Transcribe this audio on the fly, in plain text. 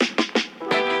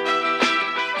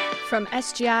From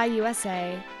SGI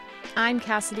USA, I'm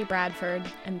Cassidy Bradford,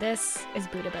 and this is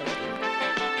Buddhability.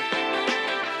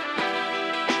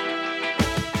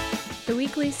 The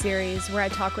weekly series where I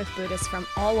talk with Buddhists from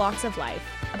all walks of life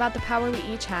about the power we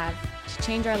each have to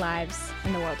change our lives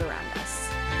and the world around us.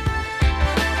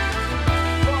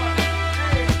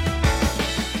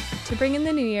 To bring in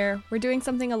the new year, we're doing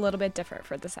something a little bit different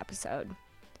for this episode,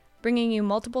 bringing you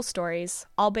multiple stories,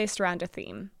 all based around a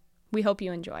theme. We hope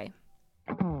you enjoy.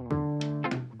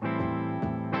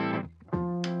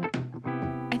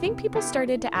 I think people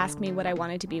started to ask me what I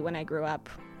wanted to be when I grew up,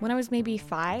 when I was maybe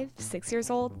 5, 6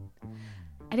 years old.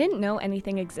 I didn't know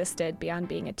anything existed beyond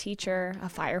being a teacher, a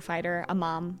firefighter, a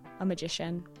mom, a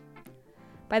magician.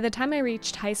 By the time I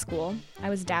reached high school, I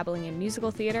was dabbling in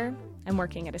musical theater and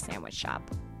working at a sandwich shop.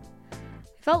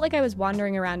 I felt like I was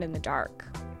wandering around in the dark,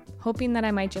 hoping that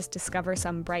I might just discover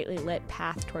some brightly lit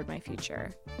path toward my future.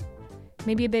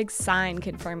 Maybe a big sign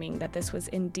confirming that this was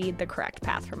indeed the correct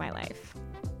path for my life.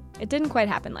 It didn't quite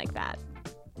happen like that,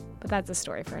 but that's a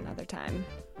story for another time.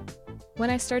 When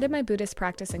I started my Buddhist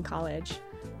practice in college,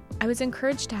 I was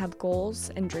encouraged to have goals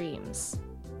and dreams.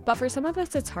 But for some of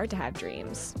us, it's hard to have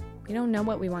dreams. We don't know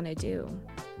what we want to do.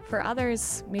 For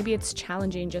others, maybe it's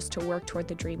challenging just to work toward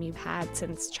the dream you've had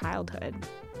since childhood.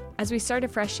 As we start a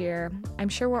fresh year, I'm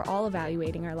sure we're all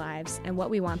evaluating our lives and what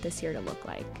we want this year to look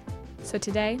like. So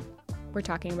today, we're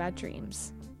talking about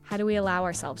dreams. How do we allow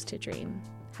ourselves to dream?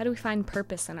 How do we find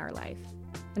purpose in our life?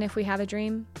 And if we have a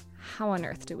dream, how on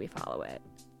earth do we follow it?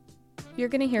 You're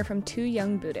going to hear from 2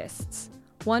 young Buddhists,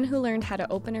 one who learned how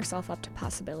to open herself up to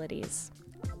possibilities,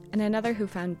 and another who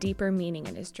found deeper meaning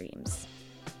in his dreams.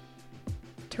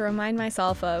 To remind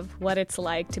myself of what it's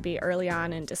like to be early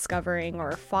on in discovering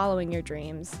or following your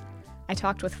dreams, I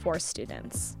talked with 4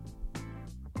 students.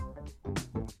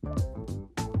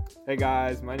 Hey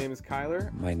guys, my name is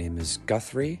Kyler. My name is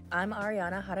Guthrie. I'm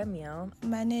Ariana Jaramillo.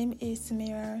 My name is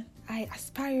Samira. I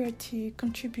aspire to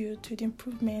contribute to the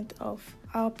improvement of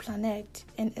our planet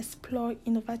and explore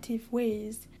innovative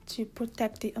ways to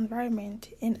protect the environment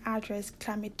and address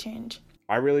climate change.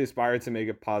 I really aspire to make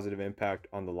a positive impact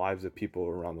on the lives of people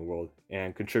around the world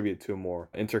and contribute to a more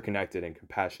interconnected and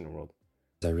compassionate world.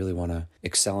 I really want to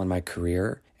excel in my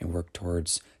career and work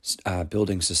towards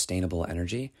building sustainable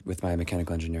energy with my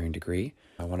mechanical engineering degree.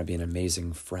 I want to be an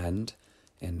amazing friend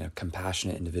and a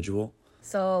compassionate individual.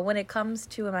 So when it comes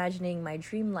to imagining my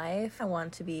dream life, I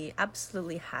want to be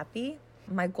absolutely happy.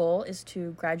 My goal is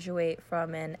to graduate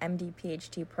from an MD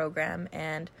PhD program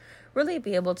and really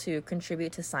be able to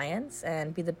contribute to science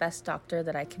and be the best doctor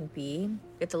that I can be.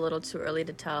 It's a little too early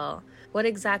to tell what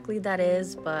exactly that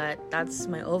is, but that's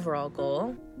my overall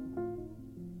goal.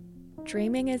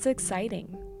 Dreaming is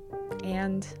exciting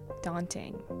and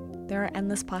daunting. There are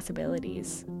endless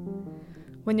possibilities.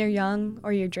 When you're young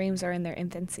or your dreams are in their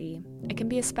infancy, it can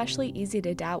be especially easy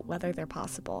to doubt whether they're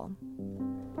possible.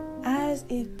 As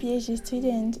a PhD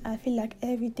student, I feel like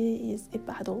every day is a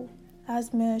battle.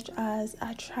 As much as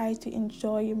I try to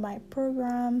enjoy my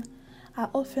program, I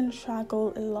often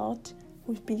struggle a lot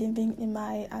with believing in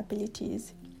my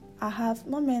abilities. I have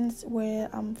moments where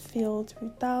I'm filled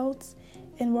with doubts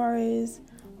and worries,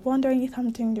 wondering if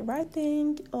I'm doing the right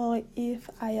thing or if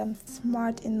I am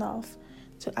smart enough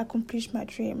to accomplish my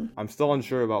dream. I'm still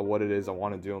unsure about what it is I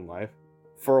want to do in life.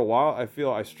 For a while, I feel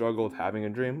I struggled having a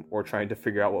dream or trying to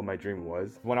figure out what my dream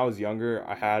was. When I was younger,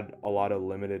 I had a lot of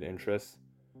limited interests,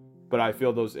 but I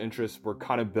feel those interests were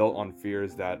kind of built on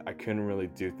fears that I couldn't really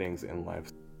do things in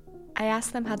life. I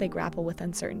asked them how they grapple with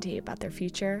uncertainty about their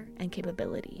future and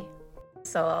capability.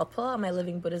 So I'll pull out my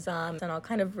Living Buddhism and I'll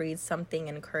kind of read something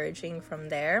encouraging from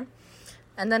there.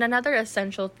 And then another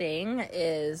essential thing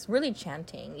is really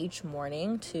chanting each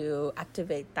morning to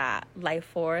activate that life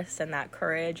force and that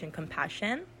courage and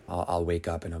compassion. I'll wake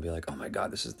up and I'll be like, oh my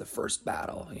God, this is the first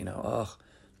battle.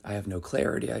 I have no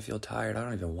clarity. I feel tired. I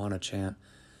don't even want to chant.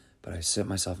 But I sit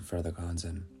myself in front of the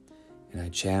Gonzen and I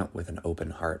chant with an open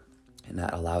heart. And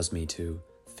that allows me to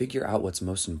figure out what's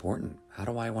most important. How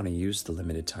do I want to use the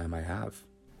limited time I have?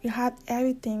 We have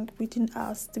everything within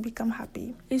us to become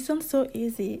happy. It sounds so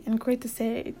easy and great to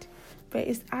say it, but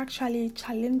it's actually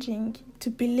challenging to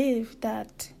believe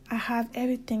that I have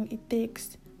everything it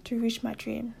takes to reach my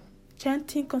dream.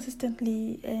 Chanting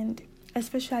consistently and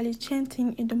especially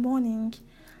chanting in the morning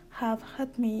have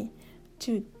helped me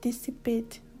to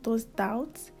dissipate those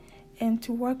doubts and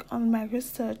to work on my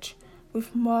research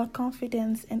with more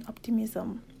confidence and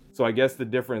optimism. So I guess the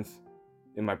difference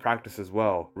in my practice as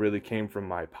well really came from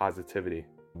my positivity,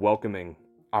 welcoming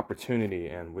opportunity,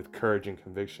 and with courage and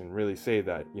conviction really say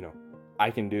that, I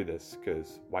can do this,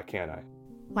 because why can't I?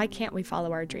 Why can't we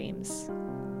follow our dreams?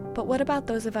 But what about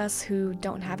those of us who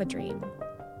don't have a dream?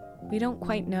 We don't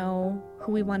quite know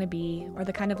who we want to be or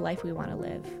the kind of life we want to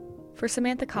live. For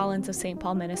Samantha Collins of St.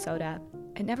 Paul, Minnesota,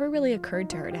 it never really occurred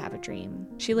to her to have a dream.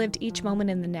 She lived each moment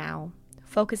in the now,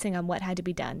 focusing on what had to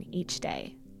be done each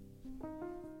day.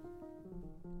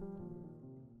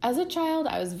 As a child,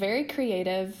 I was very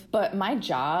creative, but my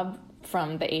job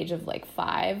from the age of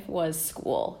 5 was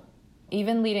school.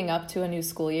 Even leading up to a new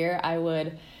school year, I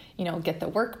would get the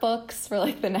workbooks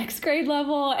for the next grade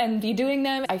level and be doing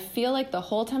them. I feel like the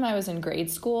whole time I was in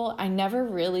grade school, I never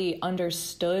really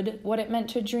understood what it meant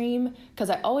to dream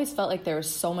because I always felt like there was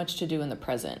so much to do in the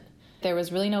present. There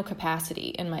was really no capacity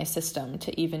in my system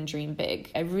to even dream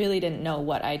big. I really didn't know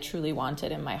what I truly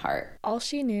wanted in my heart. All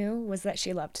she knew was that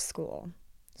she loved school.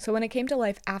 So when it came to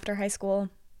life after high school,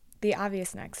 the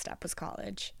obvious next step was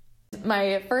college.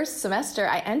 My first semester,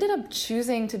 I ended up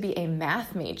choosing to be a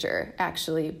math major,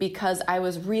 actually, because I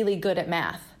was really good at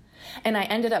math. And I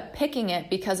ended up picking it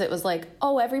because it was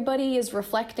everybody is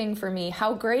reflecting for me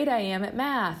how great I am at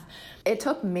math. It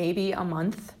took maybe a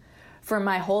month for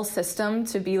my whole system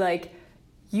to be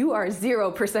you are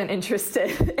 0%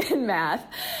 interested in math.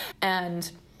 And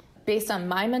based on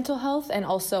my mental health and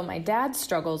also my dad's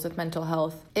struggles with mental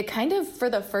health, it kind of, for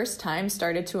the first time,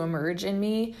 started to emerge in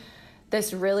me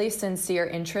this really sincere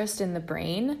interest in the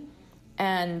brain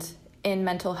and in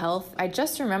mental health. I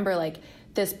just remember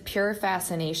this pure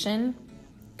fascination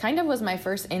kind of was my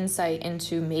first insight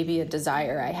into maybe a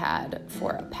desire I had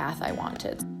for a path I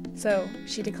wanted. So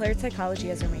she declared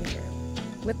psychology as her major.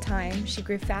 With time, she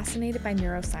grew fascinated by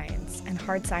neuroscience and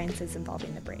hard sciences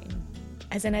involving the brain.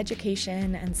 As an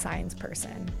education and science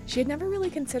person, she had never really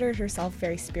considered herself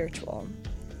very spiritual.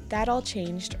 That all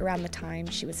changed around the time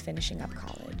she was finishing up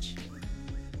college.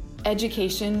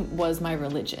 Education was my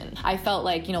religion. I felt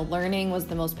learning was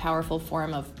the most powerful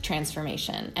form of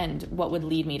transformation and what would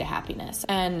lead me to happiness.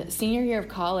 And senior year of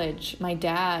college, my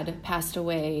dad passed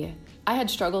away. I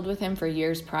had struggled with him for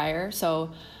years prior,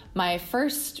 so my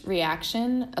first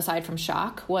reaction, aside from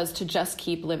shock, was to just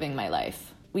keep living my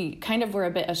life. We kind of were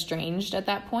a bit estranged at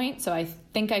that point, so I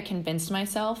think I convinced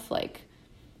myself,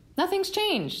 nothing's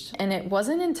changed. And it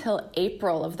wasn't until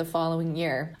April of the following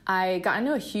year, I got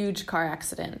into a huge car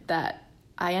accident that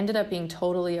I ended up being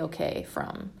totally okay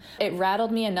from. It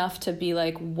rattled me enough to be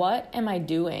what am I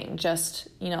doing? Just,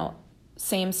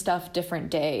 same stuff, different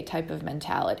day type of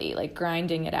mentality,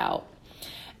 grinding it out.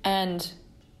 And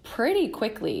pretty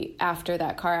quickly after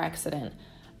that car accident,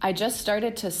 I just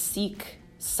started to seek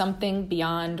something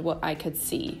beyond what I could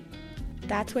see.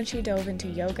 That's when she dove into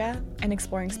yoga and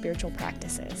exploring spiritual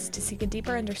practices to seek a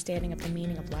deeper understanding of the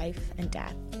meaning of life and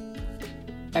death.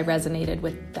 I resonated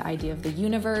with the idea of the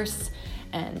universe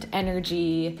and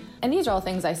energy. And these are all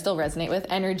things I still resonate with.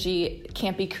 Energy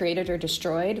can't be created or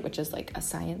destroyed, which is a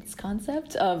science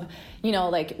concept of,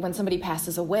 when somebody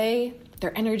passes away,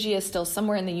 their energy is still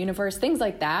somewhere in the universe. Things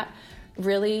like that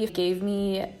really gave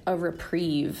me a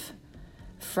reprieve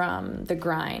from the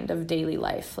grind of daily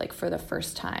life, for the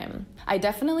first time. I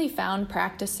definitely found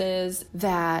practices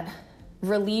that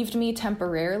relieved me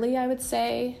temporarily, I would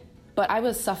say, but I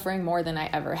was suffering more than I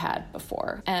ever had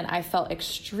before. And I felt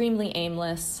extremely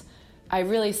aimless. I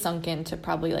really sunk into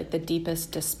probably the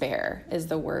deepest despair is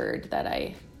the word that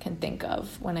I can think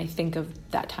of when I think of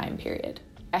that time period.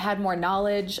 I had more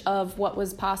knowledge of what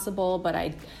was possible, but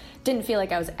I didn't feel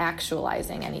like I was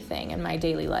actualizing anything in my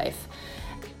daily life.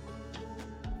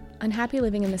 Unhappy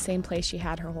living in the same place she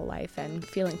had her whole life and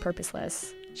feeling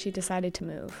purposeless, she decided to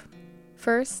move.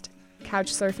 First, couch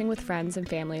surfing with friends and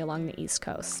family along the East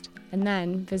Coast, and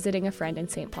then visiting a friend in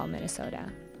St. Paul,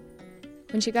 Minnesota.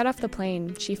 When she got off the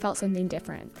plane, she felt something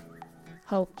different.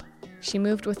 Hope. She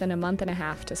moved within a month and a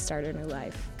half to start a new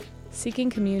life.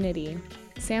 Seeking community,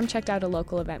 Sam checked out a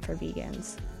local event for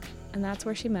vegans, and that's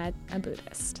where she met a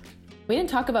Buddhist. We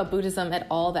didn't talk about Buddhism at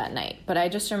all that night, but I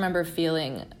just remember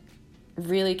feeling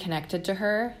really connected to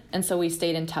her, and so we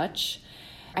stayed in touch.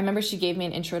 I remember she gave me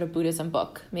an Intro to Buddhism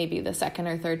book, maybe the second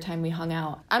or third time we hung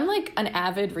out. I'm an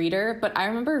avid reader, but I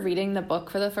remember reading the book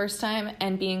for the first time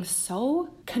and being so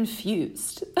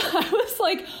confused. I was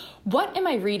what am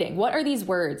I reading? What are these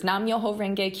words? Nam Myoho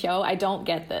Renge Kyo? I don't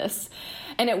get this.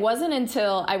 And it wasn't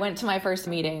until I went to my first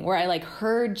meeting where I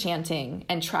heard chanting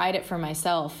and tried it for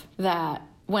myself that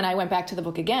when I went back to the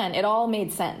book again, it all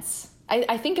made sense.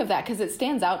 I think of that because it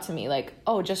stands out to me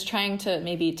just trying to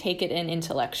maybe take it in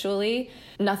intellectually.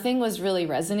 Nothing was really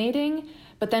resonating.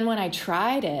 But then when I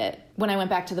tried it, when I went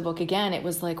back to the book again, it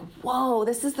was whoa,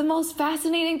 this is the most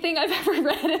fascinating thing I've ever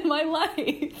read in my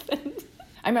life.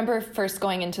 I remember first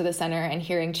going into the center and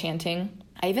hearing chanting.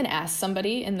 I even asked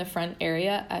somebody in the front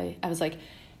area, I was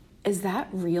is that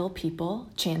real people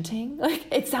chanting? Like,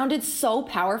 it sounded so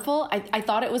powerful. I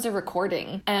thought it was a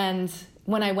recording. And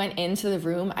when I went into the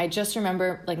room, I just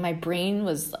remember, like, my brain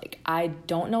was like, I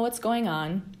don't know what's going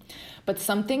on, but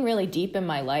something really deep in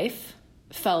my life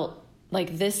felt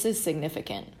like, this is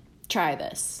significant. Try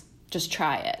this. Just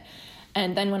try it.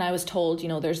 And then when I was told,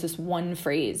 there's this one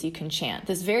phrase you can chant,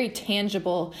 this very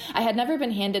tangible, I had never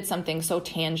been handed something so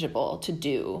tangible to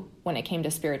do when it came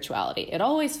to spirituality. It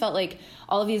always felt like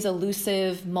all of these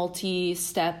elusive,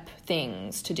 multi-step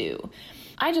things to do.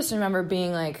 I just remember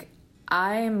being like,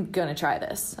 I'm gonna try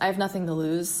this. I have nothing to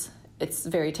lose. It's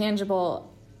very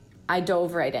tangible. I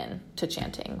dove right in to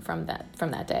chanting from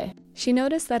that day. She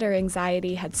noticed that her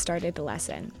anxiety had started to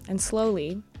lessen, and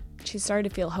slowly, she started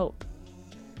to feel hope.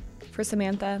 For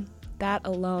Samantha, that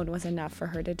alone was enough for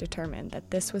her to determine that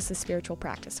this was the spiritual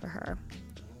practice for her.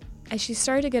 As she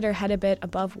started to get her head a bit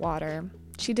above water,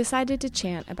 she decided to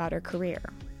chant about her career.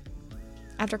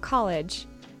 After college,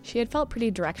 she had felt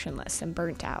pretty directionless and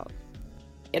burnt out.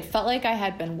 It felt like I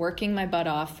had been working my butt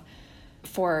off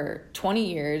for 20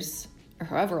 years, or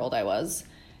however old I was,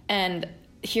 and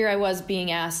here I was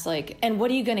being asked, like, and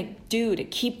what are you going to do to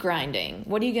keep grinding?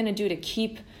 What are you going to do to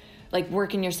keep, like,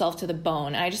 working yourself to the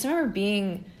bone? And I just remember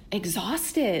being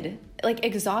exhausted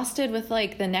with,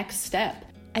 like, the next step.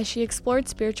 As she explored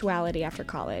spirituality after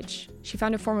college, she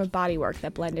found a form of bodywork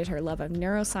that blended her love of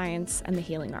neuroscience and the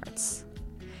healing arts.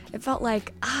 It felt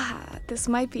like, this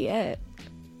might be it.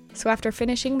 So after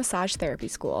finishing massage therapy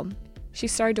school, she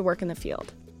started to work in the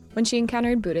field. When she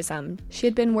encountered Buddhism, she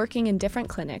had been working in different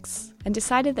clinics and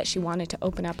decided that she wanted to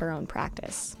open up her own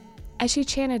practice. As she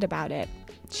chanted about it,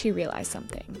 she realized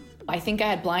something. I think I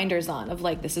had blinders on of,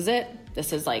 like, this is it.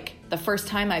 This is, like, the first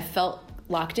time I felt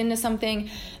locked into something.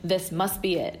 This must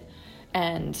be it.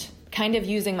 And kind of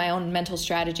using my own mental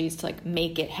strategies to, like,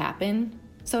 make it happen,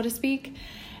 so to speak.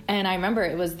 And I remember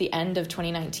it was the end of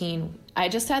 2019. I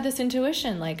just had this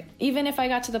intuition, like, even if I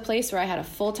got to the place where I had a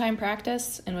full-time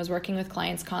practice and was working with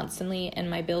clients constantly and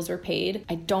my bills were paid,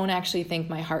 I don't actually think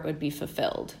my heart would be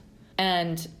fulfilled.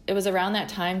 And it was around that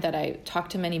time that I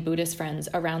talked to many Buddhist friends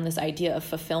around this idea of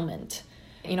fulfillment.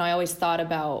 I always thought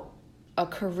about a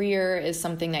career is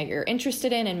something that you're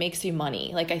interested in and makes you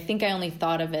money. Like, I think I only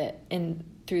thought of it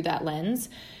through that lens.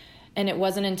 And it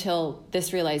wasn't until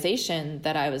this realization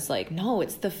that I was like, no,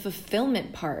 it's the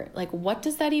fulfillment part. Like, what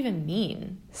does that even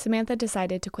mean? Samantha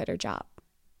decided to quit her job.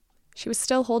 She was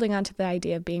still holding on to the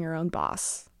idea of being her own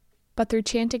boss, but through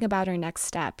chanting about her next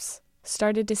steps,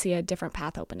 started to see a different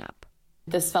path open up.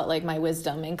 This felt like my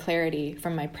wisdom and clarity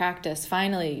from my practice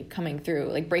finally coming through,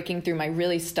 like breaking through my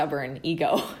really stubborn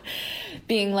ego,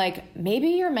 being like, maybe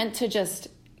you're meant to just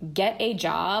get a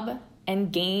job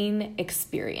and gain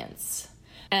experience.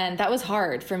 And that was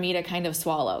hard for me to kind of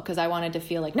swallow because I wanted to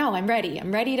feel like, no, I'm ready.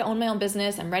 I'm ready to own my own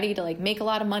business. I'm ready to, like, make a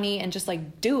lot of money and just,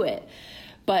 like, do it.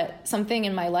 But something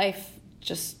in my life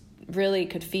just really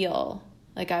could feel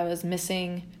like I was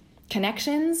missing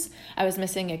connections. I was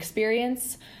missing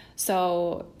experience.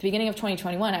 So at the beginning of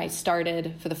 2021, I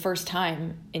started for the first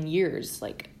time in years,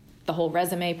 like, the whole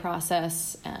resume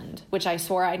process, and which I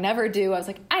swore I'd never do. I was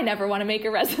like, I never want to make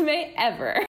a resume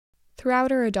ever.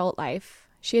 Throughout her adult life,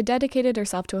 she had dedicated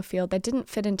herself to a field that didn't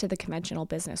fit into the conventional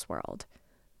business world.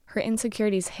 Her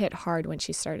insecurities hit hard when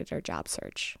she started her job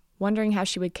search, wondering how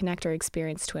she would connect her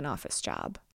experience to an office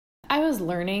job. I was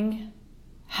learning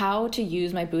how to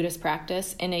use my Buddhist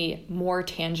practice in a more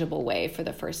tangible way for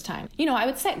the first time. I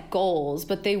would set goals,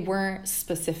 but they weren't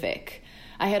specific.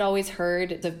 I had always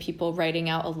heard of people writing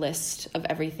out a list of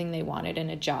everything they wanted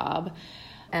in a job.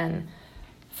 And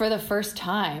for the first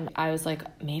time, I was like,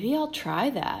 maybe I'll try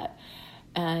that.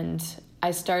 And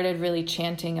I started really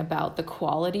chanting about the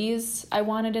qualities I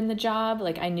wanted in the job.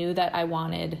 Like, I knew that I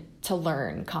wanted to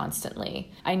learn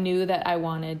constantly. I knew that I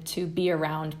wanted to be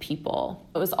around people.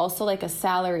 It was also like a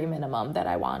salary minimum that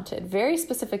I wanted. Very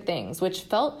specific things, which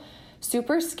felt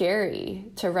super scary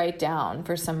to write down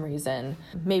for some reason.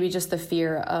 Maybe just the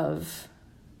fear of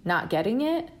not getting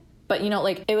it. But,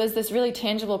 it was this really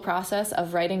tangible process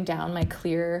of writing down my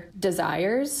clear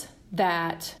desires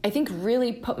that I think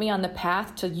really put me on the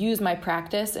path to use my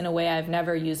practice in a way I've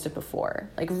never used it before.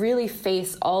 Like, really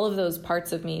face all of those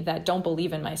parts of me that don't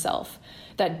believe in myself,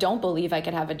 that don't believe I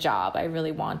could have a job I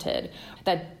really wanted,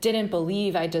 that didn't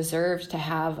believe I deserved to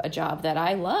have a job that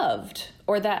I loved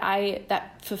or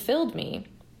that fulfilled me.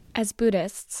 As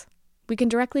Buddhists, we can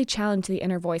directly challenge the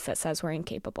inner voice that says we're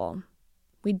incapable.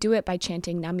 We do it by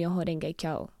chanting Nam-myoho Renge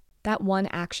Kyo. That one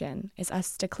action is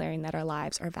us declaring that our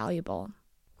lives are valuable.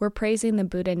 We're praising the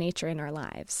Buddha nature in our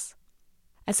lives.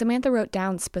 As Samantha wrote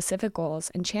down specific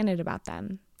goals and chanted about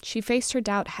them, she faced her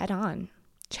doubt head on.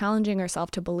 challenging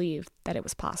herself to believe that it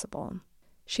was possible.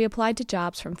 She applied to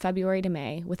jobs from February to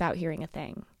May without hearing a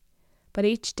thing. But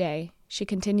each day, she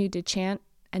continued to chant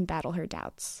and battle her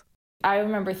doubts. I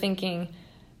remember thinking,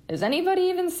 is anybody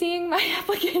even seeing my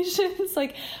applications?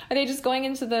 Like, are they just going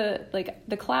into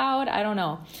the cloud? I don't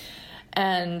know.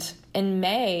 And in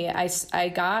May, I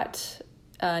got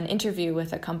an interview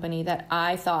with a company that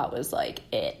I thought was like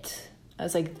it. I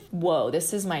was like, whoa,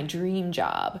 this is my dream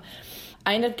job.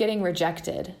 I ended up getting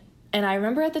rejected. And I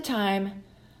remember at the time,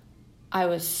 I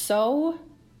was so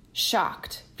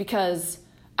shocked because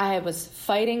I was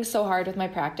fighting so hard with my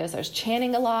practice. I was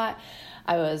chanting a lot.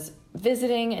 I was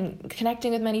visiting and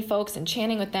connecting with many folks and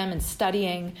chanting with them and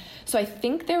studying. So I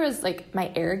think there was like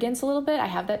my arrogance a little bit. I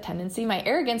have that tendency. My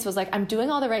arrogance was like, I'm doing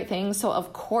all the right things, so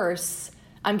of course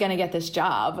I'm going to get this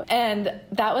job. And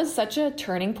that was such a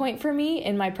turning point for me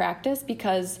in my practice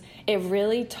because it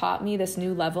really taught me this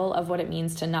new level of what it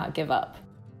means to not give up.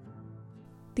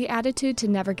 The attitude to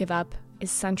never give up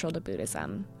is central to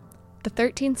Buddhism. The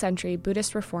 13th century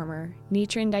Buddhist reformer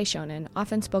Nichiren Daishonin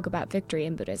often spoke about victory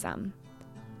in Buddhism.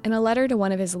 In a letter to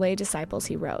one of his lay disciples,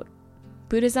 he wrote,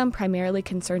 "Buddhism primarily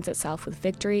concerns itself with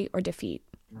victory or defeat."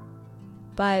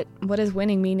 But what does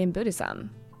winning mean in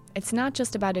Buddhism? It's not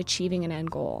just about achieving an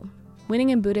end goal. Winning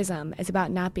in Buddhism is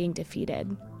about not being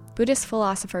defeated. Buddhist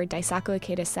philosopher Daisaku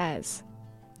Ikeda says,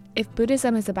 "If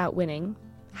Buddhism is about winning,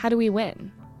 how do we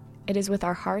win? It is with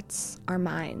our hearts, our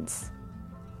minds."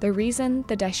 The reason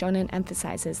the Daishonin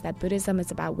emphasizes that Buddhism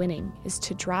is about winning is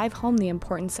to drive home the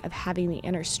importance of having the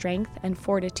inner strength and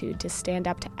fortitude to stand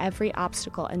up to every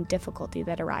obstacle and difficulty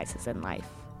that arises in life.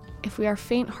 If we are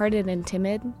faint-hearted and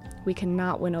timid, we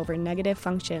cannot win over negative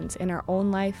functions in our own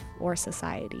life or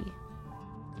society.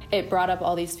 It brought up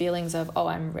all these feelings of, oh,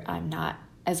 I'm not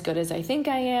as good as I think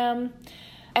I am.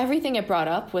 Everything it brought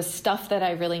up was stuff that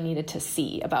I really needed to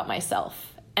see about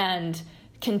myself. And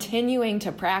continuing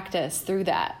to practice through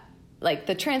that, like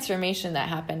the transformation that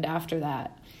happened after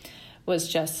that was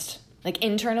just like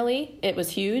internally, it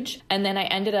was huge. And then I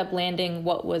ended up landing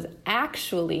what was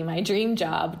actually my dream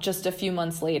job just a few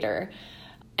months later.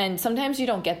 And sometimes you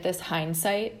don't get this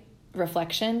hindsight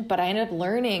reflection, but I ended up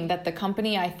learning that the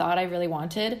company I thought I really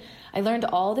wanted, I learned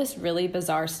all this really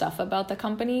bizarre stuff about the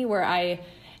company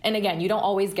and again, you don't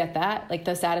always get that, like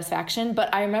the satisfaction,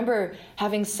 but I remember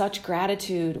having such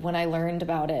gratitude when I learned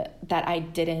about it that I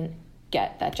didn't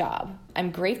get that job.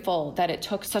 I'm grateful that it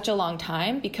took such a long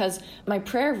time because my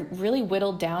prayer really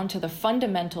whittled down to the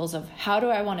fundamentals of how do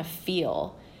I want to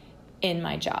feel in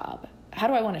my job? How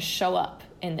do I want to show up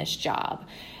in this job?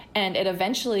 And it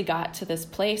eventually got to this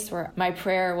place where my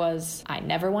prayer was, I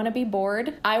never want to be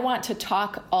bored. I want to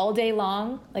talk all day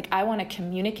long. Like I want to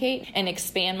communicate and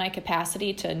expand my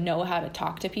capacity to know how to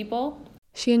talk to people.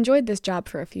 She enjoyed this job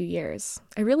for a few years.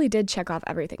 It really did check off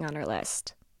everything on her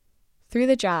list. Through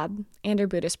the job and her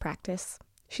Buddhist practice,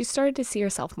 she started to see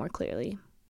herself more clearly.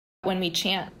 When we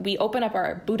chant, we open up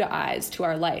our Buddha eyes to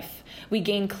our life. We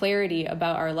gain clarity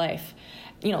about our life.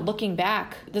 You know, looking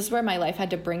back, this is where my life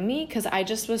had to bring me because I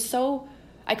just was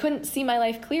I couldn't see my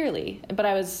life clearly, but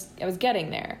I was getting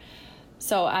there.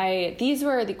 So these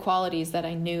were the qualities that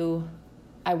I knew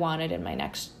I wanted in my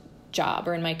next job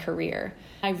or in my career.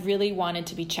 I really wanted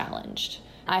to be challenged.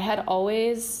 I had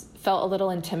always felt a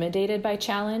little intimidated by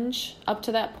challenge up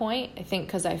to that point, I think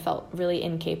because I felt really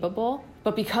incapable.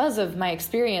 But because of my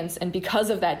experience and because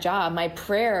of that job, my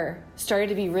prayer started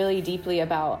to be really deeply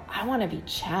about, I want to be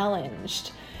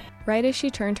challenged. Right as she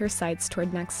turned her sights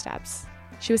toward next steps,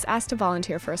 she was asked to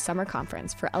volunteer for a summer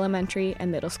conference for elementary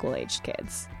and middle school-aged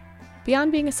kids.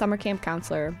 Beyond being a summer camp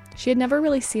counselor, she had never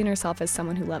really seen herself as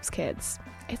someone who loves kids.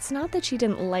 It's not that she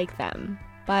didn't like them,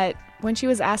 but when she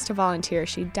was asked to volunteer,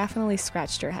 she definitely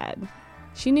scratched her head.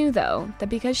 She knew, though, that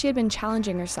because she had been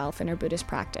challenging herself in her Buddhist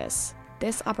practice,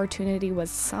 this opportunity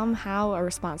was somehow a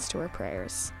response to her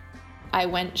prayers. I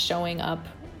went showing up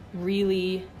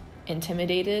really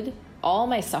intimidated. All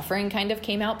my suffering kind of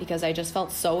came out because I just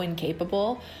felt so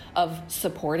incapable of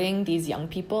supporting these young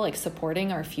people, like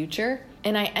supporting our future.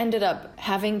 And I ended up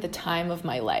having the time of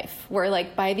my life where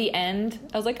like by the end,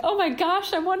 I was like, oh my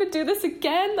gosh, I want to do this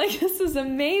again. Like, this is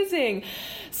amazing.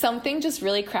 Something just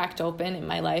really cracked open in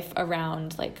my life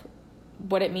around like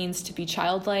what it means to be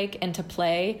childlike and to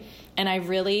play. And I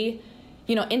really,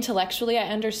 intellectually I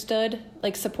understood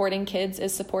like supporting kids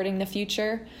is supporting the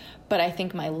future, but I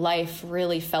think my life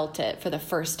really felt it for the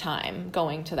first time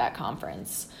going to that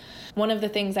conference. One of the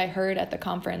things I heard at the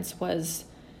conference was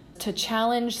to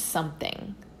challenge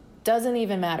something. Doesn't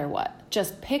even matter what,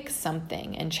 just pick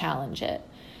something and challenge it.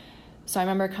 So I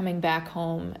remember coming back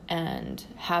home and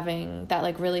having that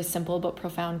like really simple but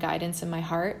profound guidance in my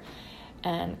heart.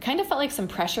 and kind of felt like some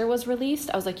pressure was released.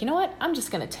 I was like, you know what? I'm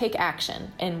just going to take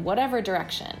action in whatever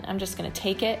direction. I'm just going to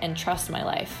take it and trust my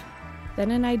life.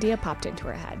 Then an idea popped into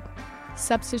her head.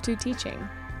 Substitute teaching.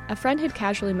 A friend had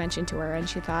casually mentioned to her, and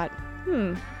she thought,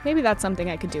 maybe that's something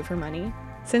I could do for money.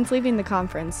 Since leaving the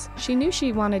conference, she knew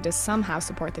she wanted to somehow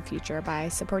support the future by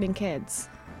supporting kids.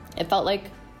 It felt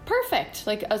like perfect,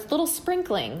 like a little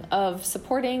sprinkling of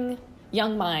supporting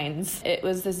young minds. It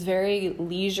was this very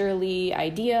leisurely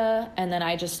idea, and then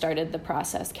I just started the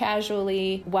process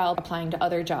casually while applying to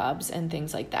other jobs and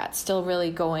things like that. Still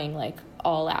really going like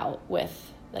all out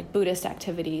with like Buddhist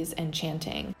activities and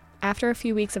chanting. After a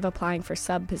few weeks of applying for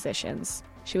sub positions,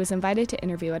 she was invited to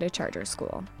interview at a charter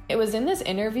school. It was in this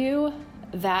interview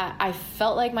that I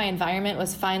felt like my environment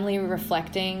was finally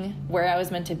reflecting where I was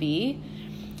meant to be.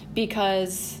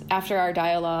 Because after our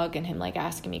dialogue and him like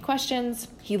asking me questions,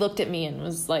 he looked at me and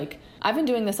was like, I've been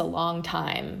doing this a long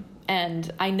time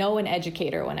and I know an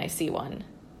educator when I see one. And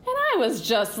I was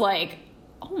just like,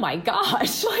 oh my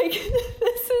gosh, like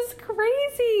this is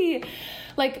crazy.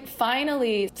 Like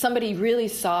finally somebody really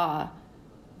saw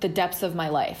the depths of my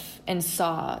life and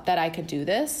saw that I could do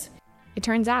this. It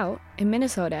turns out, in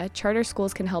Minnesota, charter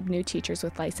schools can help new teachers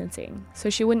with licensing, so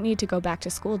she wouldn't need to go back to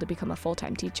school to become a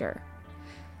full-time teacher.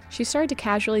 She started to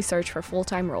casually search for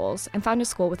full-time roles and found a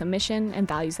school with a mission and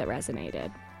values that resonated.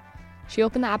 She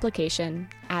opened the application,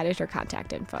 added her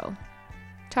contact info.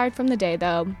 Tired from the day,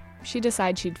 though, she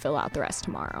decided she'd fill out the rest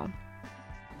tomorrow.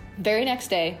 Very next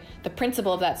day, the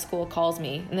principal of that school calls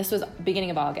me, and this was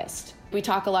beginning of August. We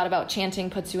talk a lot about chanting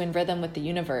puts you in rhythm with the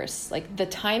universe. Like the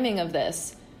timing of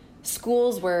this,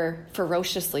 schools were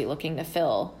ferociously looking to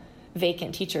fill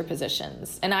vacant teacher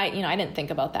positions. And I didn't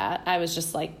think about that. I was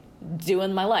just like,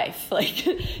 doing my life, like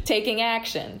taking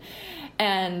action.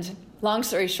 And long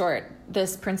story short,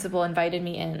 this principal invited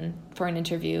me in for an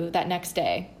interview that next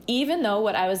day, even though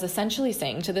what I was essentially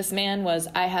saying to this man was,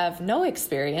 I have no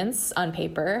experience on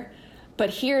paper, but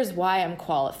here's why I'm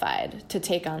qualified to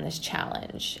take on this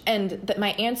challenge. And that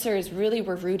my answers really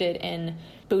were rooted in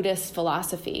Buddhist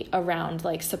philosophy around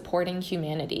like supporting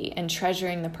humanity and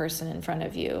treasuring the person in front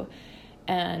of you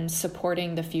and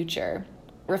supporting the future.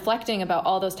 Reflecting about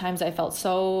all those times I felt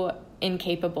so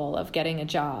incapable of getting a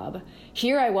job.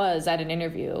 Here I was at an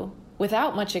interview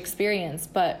without much experience,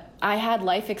 but I had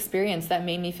life experience that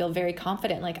made me feel very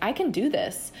confident, like I can do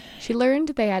this. She learned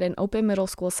they had an open middle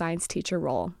school science teacher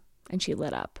role, and she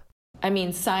lit up. I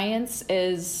mean, science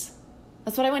that's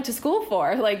what I went to school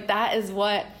for. Like that is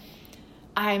what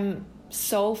I'm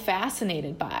so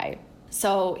fascinated by.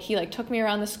 So he like took me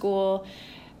around the school,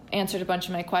 answered a bunch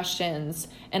of my questions,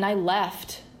 and I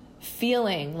left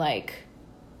feeling like,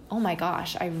 oh my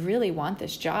gosh, I really want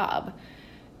this job.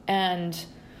 And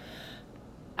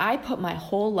I put my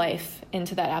whole life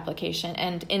into that application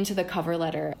and into the cover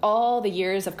letter. All the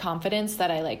years of confidence that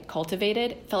I like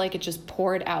cultivated felt like it just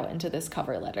poured out into this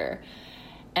cover letter.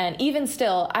 And even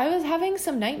still, I was having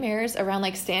some nightmares around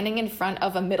like standing in front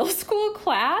of a middle school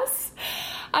class.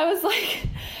 I was like,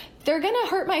 they're gonna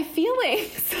hurt my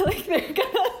feelings. Like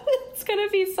it's gonna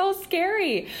be so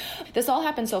scary. This all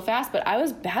happened so fast, but I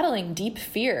was battling deep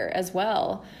fear as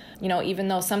well. You know, even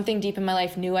though something deep in my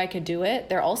life knew I could do it,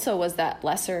 there also was that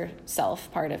lesser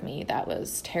self part of me that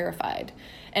was terrified.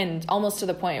 And almost to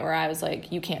the point where I was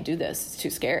like, you can't do this. It's too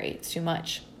scary. It's too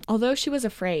much. Although she was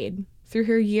afraid, through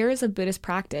her years of Buddhist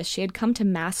practice, she had come to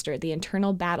master the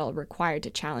internal battle required to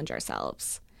challenge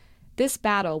ourselves. This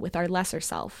battle with our lesser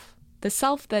self, the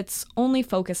self that's only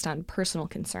focused on personal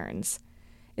concerns,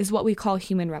 is what we call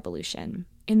human revolution.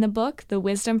 In the book, The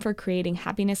Wisdom for Creating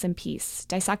Happiness and Peace,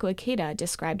 Daisaku Ikeda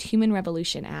described human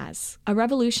revolution as a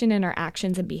revolution in our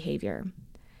actions and behavior.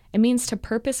 It means to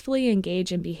purposefully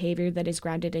engage in behavior that is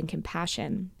grounded in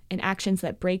compassion, in actions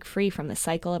that break free from the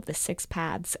cycle of the 6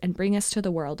 paths and bring us to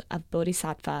the world of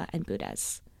Bodhisattva and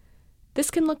Buddhas.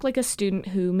 This can look like a student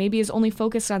who maybe is only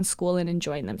focused on school and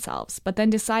enjoying themselves, but then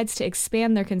decides to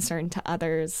expand their concern to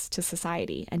others, to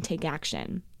society, and take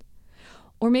action.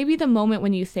 Or maybe the moment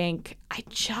when you think, I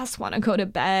just want to go to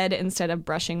bed instead of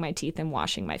brushing my teeth and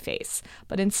washing my face.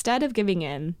 But instead of giving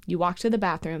in, you walk to the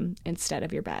bathroom instead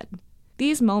of your bed.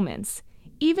 These moments,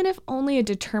 even if only a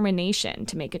determination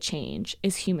to make a change,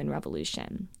 is human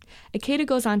revolution. Ikeda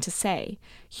goes on to say,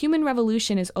 human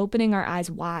revolution is opening our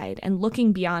eyes wide and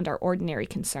looking beyond our ordinary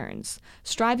concerns,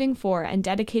 striving for and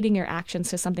dedicating your actions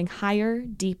to something higher,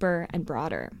 deeper, and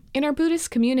broader. In our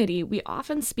Buddhist community, we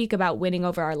often speak about winning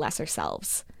over our lesser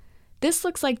selves. This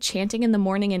looks like chanting in the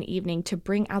morning and evening to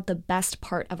bring out the best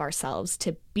part of ourselves,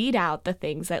 to beat out the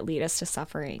things that lead us to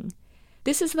suffering.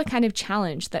 This is the kind of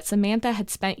challenge that Samantha had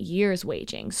spent years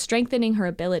waging, strengthening her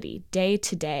ability day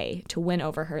to day to win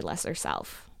over her lesser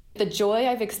self. The joy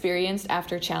I've experienced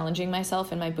after challenging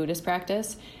myself in my Buddhist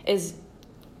practice is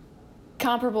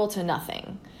comparable to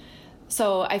nothing.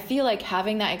 So I feel like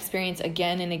having that experience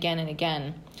again and again and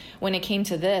again, when it came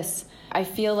to this, I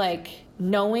feel like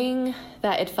knowing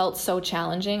that it felt so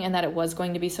challenging and that it was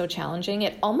going to be so challenging,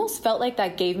 it almost felt like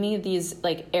that gave me these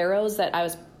like arrows that I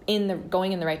was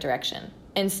going in the right direction.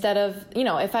 Instead of,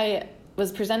 if I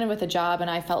was presented with a job and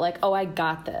I felt like, oh, I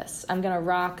got this, I'm going to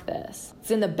rock this,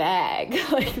 it's in the bag,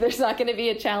 like there's not going to be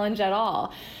a challenge at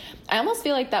all. I almost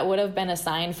feel like that would have been a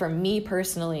sign for me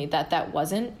personally that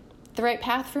wasn't the right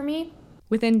path for me.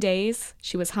 Within days,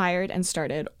 she was hired and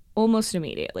started almost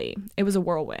immediately. It was a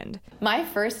whirlwind. My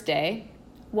first day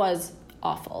was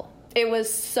awful. It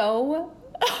was so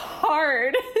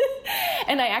hard.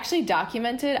 And I actually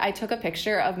I took a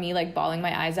picture of me like bawling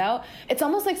my eyes out. It's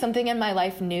almost like something in my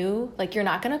life knew, like, you're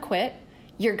not going to quit.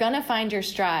 You're going to find your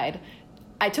stride.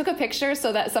 I took a picture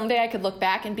so that someday I could look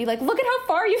back and be like, look at how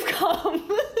far you've come.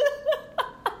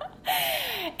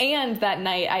 And that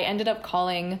night I ended up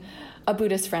calling a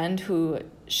Buddhist friend who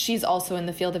she's also in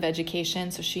the field of education,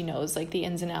 so she knows like the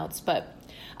ins and outs. But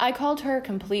I called her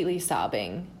completely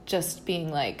sobbing, just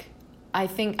being like, I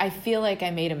feel like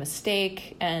I made a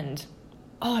mistake, and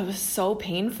it was so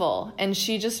painful. And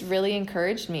she just really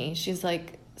encouraged me. She's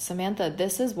like, Samantha,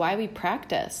 this is why we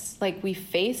practice. Like, we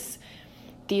face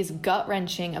these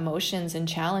gut-wrenching emotions and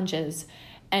challenges,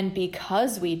 and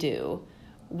because we do,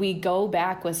 we go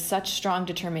back with such strong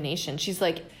determination. She's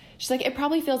like, it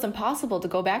probably feels impossible to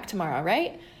go back tomorrow,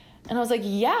 right? And I was like,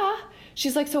 yeah.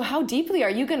 She's like, so how deeply are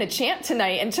you going to chant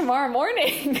tonight and tomorrow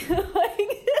morning?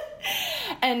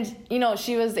 And,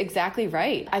 she was exactly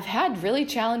right. I've had really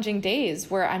challenging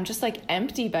days where I'm just like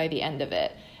empty by the end of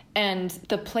it. And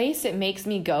the place it makes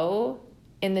me go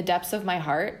in the depths of my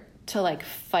heart to like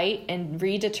fight and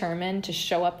redetermine to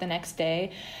show up the next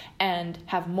day and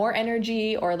have more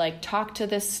energy, or like talk to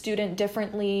this student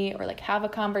differently, or like have a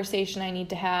conversation I need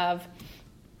to have.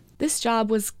 This job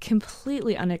was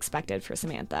completely unexpected for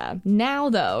Samantha. Now,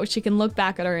 though, she can look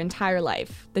back at her entire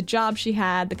life, the job she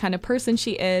had, the kind of person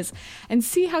she is, and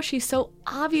see how she so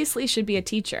obviously should be a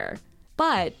teacher.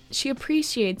 But she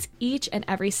appreciates each and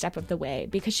every step of the way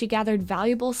because she gathered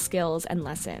valuable skills and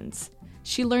lessons.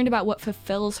 She learned about what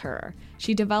fulfills her.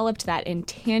 She developed that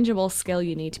intangible skill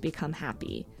you need to become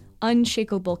happy,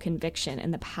 unshakable conviction in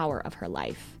the power of her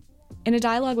life. In a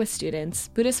dialogue with students,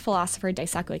 Buddhist philosopher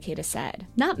Daisaku Ikeda said,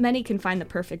 "Not many can find the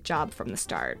perfect job from the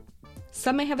start.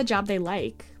 Some may have a job they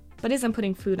like, but isn't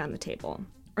putting food on the table.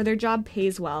 Or their job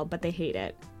pays well, but they hate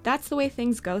it. That's the way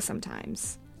things go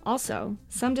sometimes. Also,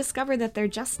 some discover that they're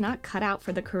just not cut out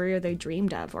for the career they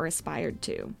dreamed of or aspired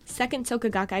to." Second Soka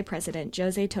Gakkai president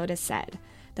Jose Toda said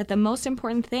that the most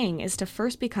important thing is to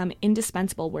first become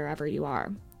indispensable wherever you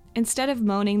are. Instead of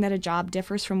moaning that a job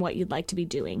differs from what you'd like to be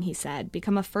doing, he said,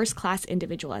 become a first-class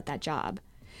individual at that job.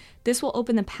 This will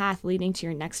open the path leading to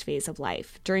your next phase of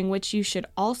life, during which you should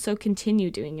also continue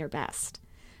doing your best.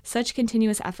 Such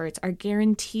continuous efforts are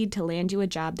guaranteed to land you a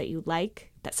job that you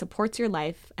like, that supports your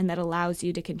life, and that allows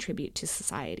you to contribute to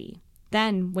society.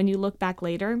 Then, when you look back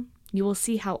later, you will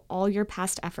see how all your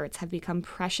past efforts have become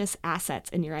precious assets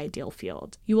in your ideal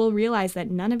field. You will realize that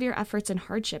none of your efforts and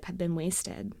hardship have been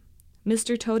wasted.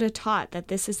 Mr. Toda taught that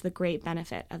this is the great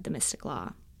benefit of the mystic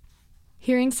law.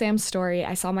 Hearing Sam's story,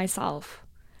 I saw myself.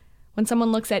 When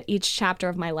someone looks at each chapter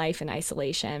of my life in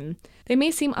isolation, they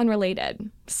may seem unrelated.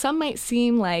 Some might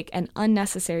seem like an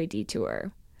unnecessary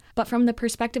detour. But from the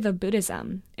perspective of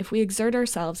Buddhism, if we exert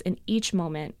ourselves in each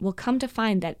moment, we'll come to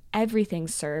find that everything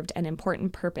served an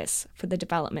important purpose for the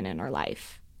development in our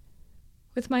life.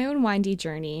 With my own windy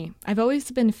journey, I've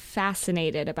always been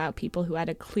fascinated about people who had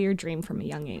a clear dream from a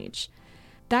young age.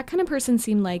 That kind of person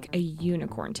seemed like a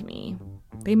unicorn to me.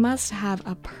 They must have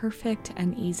a perfect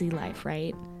and easy life,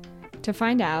 right? To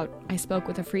find out, I spoke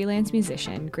with a freelance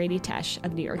musician, Grady Tesch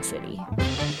of New York City.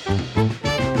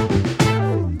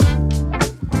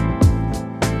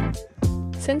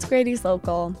 Since Grady's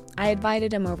local, I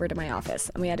invited him over to my office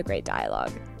and we had a great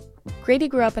dialogue. Grady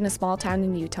grew up in a small town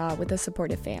in Utah with a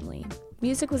supportive family.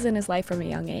 Music was in his life from a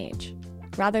young age.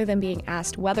 Rather than being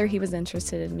asked whether he was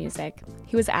interested in music,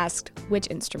 he was asked which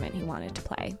instrument he wanted to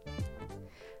play.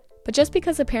 But just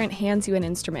because a parent hands you an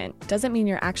instrument doesn't mean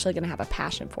you're actually going to have a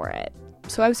passion for it.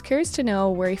 So I was curious to know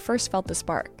where he first felt the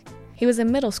spark. He was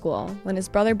in middle school when his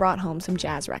brother brought home some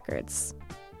jazz records.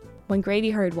 When Grady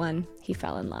heard one, he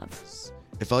fell in love.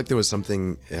 It felt like there was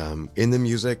something in the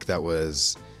music that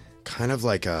was kind of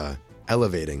like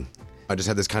elevating. I just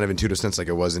had this kind of intuitive sense, like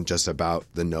it wasn't just about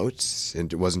the notes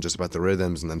and it wasn't just about the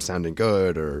rhythms and them sounding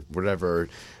good or whatever,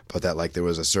 but that like there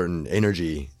was a certain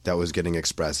energy that was getting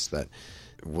expressed that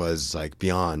was like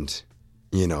beyond,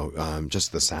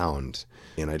 just the sound.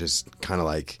 And I just kind of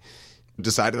like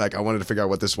decided like I wanted to figure out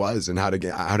what this was and how to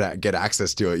get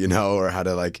access to it, or how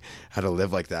to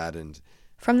live like that. And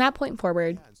from that point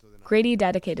forward, Grady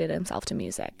dedicated himself to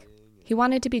music. He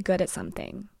wanted to be good at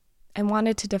something and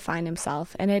wanted to define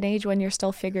himself in an age when you're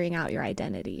still figuring out your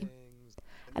identity.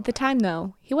 At the time,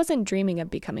 though, he wasn't dreaming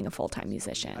of becoming a full-time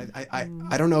musician.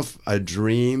 I don't know if a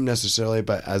dream necessarily,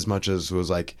 but as much as was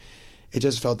like, it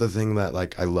just felt the thing that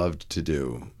like I loved to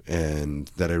do and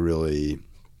that I really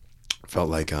felt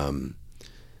like,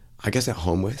 I guess at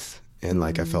home with. And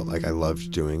like I felt like I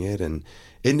loved doing it, and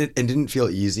it didn't feel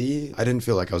easy. I didn't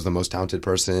feel like I was the most talented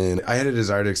person. I had a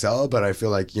desire to excel, but I feel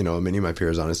like, many of my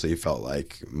peers honestly felt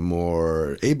like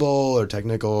more able or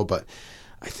technical. But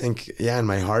I think, in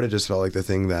my heart, it just felt like the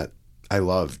thing that I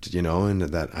loved, and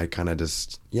that I kind of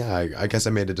just, I guess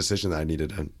I made a decision that I needed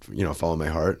to, follow my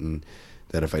heart, and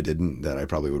that if I didn't, that I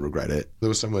probably would regret it. There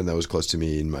was someone that was close to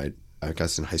me in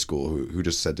high school who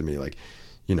just said to me like,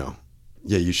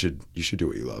 you should do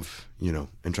what you love,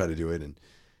 and try to do it. And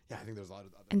I think there's a lot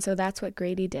of other... And so that's what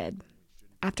Grady did.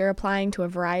 After applying to a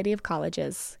variety of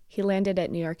colleges, he landed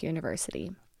at New York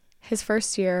University. His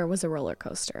first year was a roller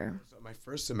coaster. So my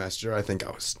first semester, I think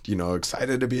I was,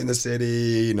 excited to be in the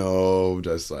city,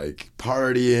 just like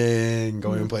partying,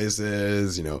 going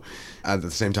places, At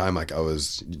the same time, like I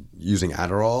was using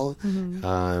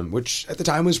Adderall, which at the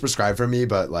time was prescribed for me,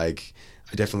 but like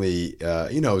I definitely,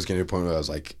 was getting to a point where I was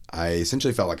like, I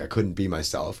essentially felt like I couldn't be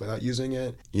myself without using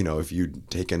it. If you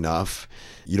take enough,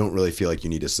 you don't really feel like you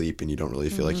need to sleep and you don't really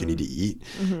feel like you need to eat.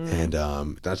 And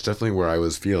that's definitely where I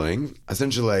was feeling.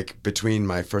 Essentially, like between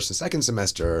my first and second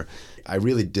semester, I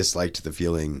really disliked the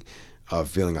feeling of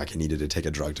feeling like I needed to take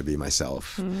a drug to be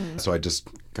myself. So I just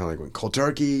kind of like went cold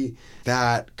turkey.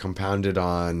 That compounded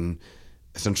on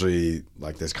essentially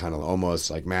like this kind of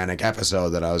almost like manic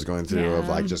episode that I was going through of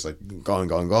like just like going,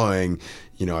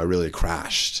 I really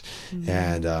crashed.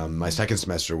 And my second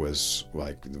semester was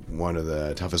like one of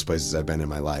the toughest places I've been in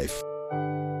my life.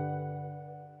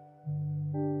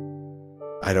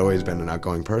 I'd always been an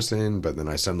outgoing person, but then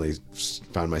I suddenly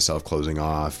found myself closing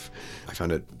off. I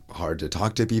found it hard to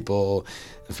talk to people.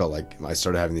 I felt like I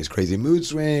started having these crazy mood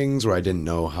swings where I didn't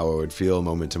know how I would feel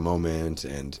moment to moment.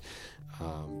 And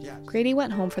Grady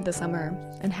went home for the summer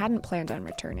and hadn't planned on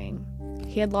returning.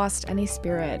 He had lost any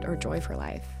spirit or joy for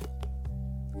life.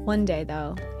 One day,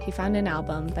 though, he found an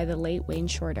album by the late Wayne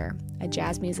Shorter, a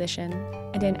jazz musician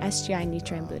and an SGI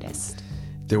Nichiren Buddhist.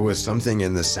 There was something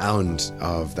in the sound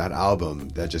of that album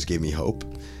that just gave me hope.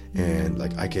 And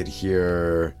like I could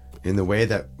hear in the way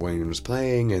that Wayne was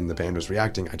playing and the band was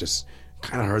reacting, I just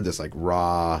kind of heard this like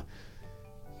raw,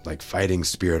 like fighting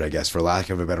spirit, I guess, for lack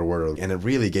of a better word. And it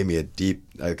really gave me it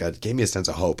gave me a sense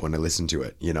of hope when I listened to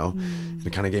it, And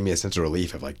it kind of gave me a sense of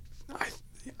relief of like,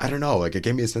 I don't know, like it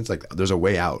gave me a sense like there's a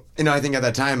way out. I think at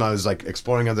that time I was like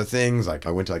exploring other things. Like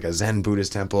I went to like a Zen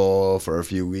Buddhist temple for a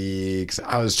few weeks.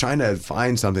 I was trying to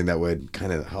find something that would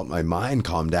kind of help my mind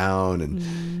calm down.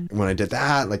 And when I did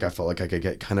that, like I felt like I could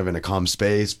get kind of in a calm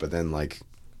space, but then like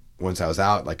once I was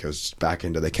out, like I was back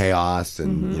into the chaos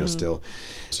and, still.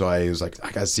 So I was like,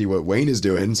 I got to see what Wayne is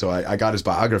doing. So I got his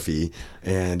biography,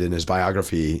 and in his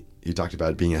biography, he talked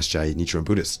about being SGI Nichiren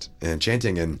Buddhist and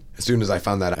chanting. And as soon as I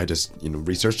found that, I just,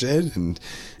 researched it, and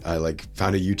I like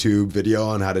found a YouTube video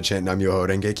on how to chant Nam-myoho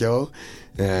Renge Kyo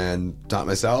and taught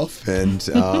myself, and,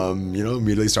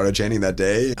 immediately started chanting that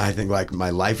day. I think like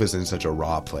my life was in such a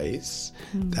raw place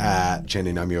that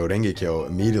chanting Nam-myoho Renge Kyo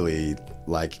immediately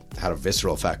like had a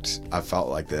visceral effect. I felt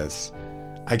like this,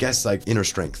 I guess, like inner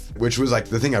strength, which was like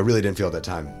the thing I really didn't feel at that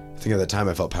time. I think at that time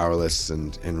I felt powerless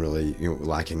and really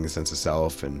lacking a sense of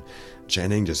self, and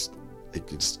chanting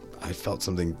I felt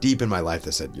something deep in my life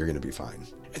that said, you're going to be fine.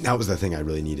 And that was the thing I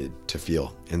really needed to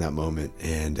feel in that moment.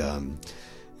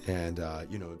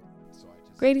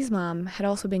 Grady's mom had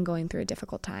also been going through a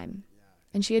difficult time,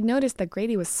 and she had noticed that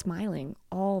Grady was smiling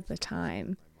all the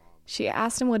time. She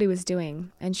asked him what he was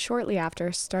doing, and shortly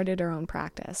after started her own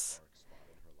practice.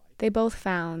 They both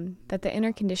found that the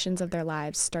inner conditions of their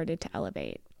lives started to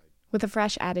elevate. With a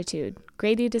fresh attitude,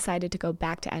 Grady decided to go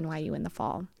back to NYU in the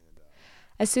fall.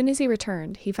 As soon as he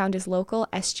returned, he found his local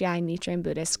SGI Nichiren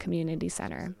Buddhist Community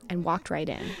Center and walked right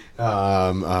in.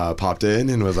 Popped in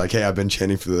and was like, hey, I've been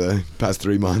chanting for the past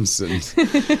 3 months and,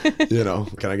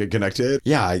 can I get connected?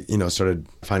 Yeah, I, started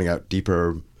finding out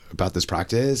deeper about this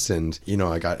practice, and,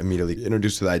 I got immediately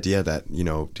introduced to the idea that,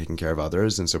 taking care of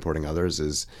others and supporting others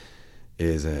is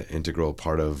is an integral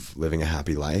part of living a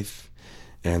happy life,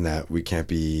 and that we can't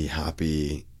be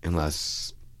happy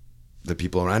unless the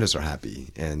people around us are happy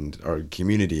and our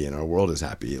community and our world is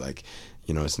happy. Like,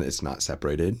 you know, it's not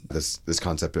separated. This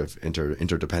concept of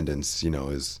interdependence, you know,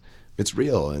 it's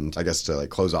real. And I guess to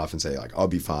like close off and say like, I'll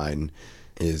be fine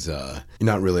is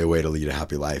not really a way to lead a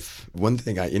happy life. One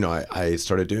thing I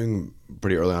started doing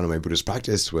pretty early on in my Buddhist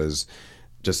practice was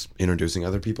just introducing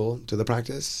other people to the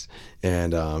practice.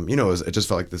 And, it just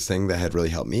felt like this thing that had really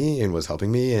helped me and was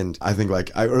helping me. And I think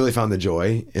like I really found the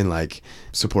joy in like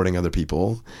supporting other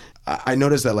people. I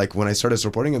noticed that like when I started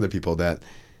supporting other people, that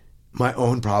my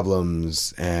own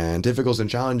problems and difficulties and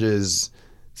challenges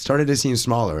started to seem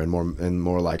smaller and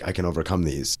more like I can overcome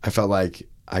these. I felt like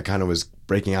I kind of was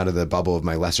breaking out of the bubble of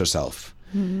my lesser self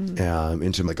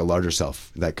into like a larger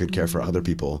self that could care for other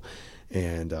people.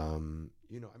 And,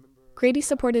 Grady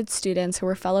supported students who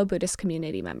were fellow Buddhist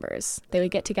community members. They would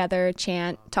get together,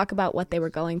 chant, talk about what they were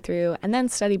going through, and then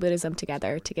study Buddhism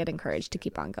together to get encouraged to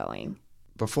keep on going.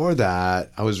 Before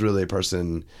that, I was really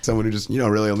someone who just,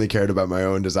 really only cared about my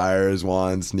own desires,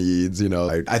 wants, needs,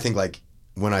 I think like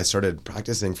when I started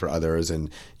practicing for others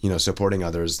and, supporting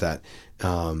others, that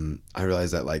I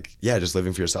realized that like, just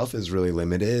living for yourself is really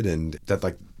limited, and that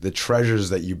like the treasures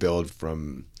that you build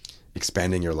from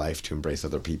expanding your life to embrace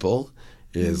other people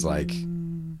is like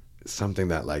something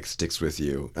that like sticks with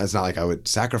you. It's not like I would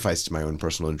sacrifice my own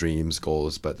personal dreams,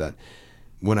 goals, but that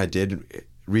when I did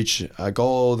reach a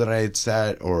goal that I had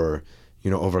set or,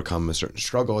 overcome a certain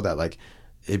struggle, that like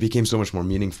it became so much more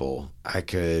meaningful. I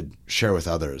could share with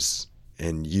others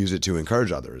and use it to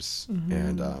encourage others.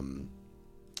 And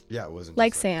it wasn't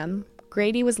like Sam,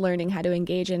 Grady was learning how to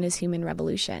engage in his human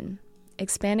revolution,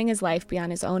 expanding his life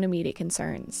beyond his own immediate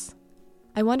concerns.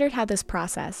 I wondered how this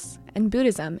process and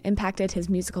Buddhism impacted his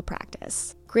musical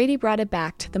practice. Grady brought it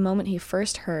back to the moment he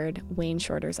first heard Wayne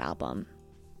Shorter's album.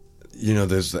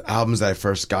 There's the albums that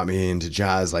first got me into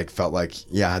jazz, like felt like,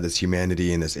 I had this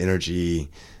humanity and this energy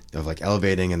of like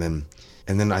elevating. And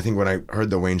then I think when I heard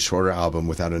the Wayne Shorter album,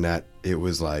 Without a Net, it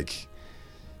was like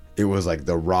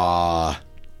the raw,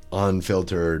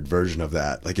 unfiltered version of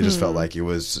that. Like it just felt like it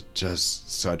was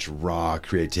just such raw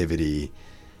creativity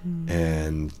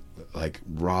and like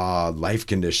raw life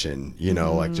condition,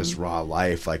 like just raw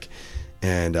life, like,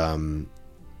 and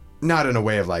not in a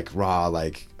way of like raw,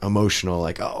 like emotional,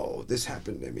 like, oh, this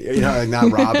happened to me, like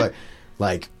not raw, but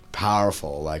like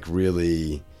powerful, like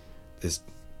really this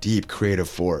deep creative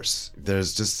force.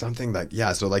 There's just something like,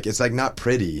 so like it's like not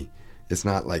pretty, it's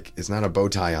not a bow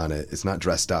tie on it, it's not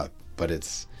dressed up, but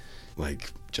it's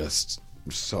like just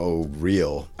so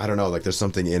real. I don't know, like there's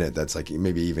something in it that's like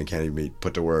maybe even can't even be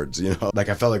put to words, like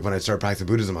I felt like when I started practicing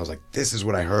Buddhism, I was like, this is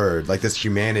what I heard, like this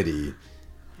humanity,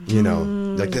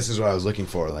 like this is what I was looking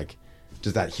for, like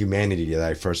just that humanity that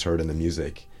I first heard in the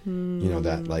music,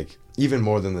 that like even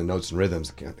more than the notes and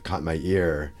rhythms caught my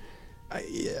ear.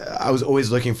 I was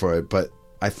always looking for it, but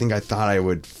I think I thought I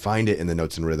would find it in the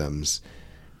notes and rhythms.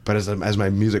 But as my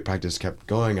music practice kept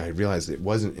going, I realized it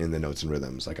wasn't in the notes and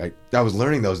rhythms. Like I was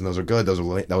learning those, and those are good.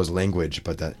 That was language,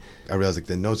 but that I realized like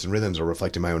the notes and rhythms are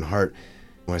reflecting my own heart.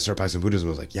 When I started practicing Buddhism,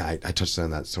 I was like, I touched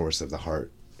on that source of the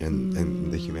heart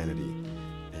and the humanity.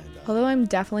 And, although I'm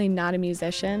definitely not a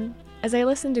musician, as I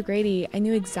listened to Grady, I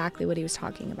knew exactly what he was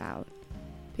talking about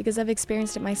because I've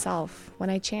experienced it myself when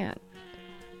I chant.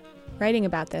 Writing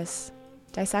about this,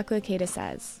 Daisaku Ikeda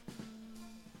says,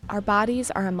 "Our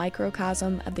bodies are a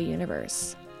microcosm of the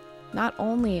universe. Not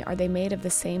only are they made of the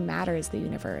same matter as the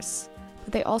universe,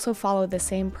 but they also follow the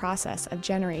same process of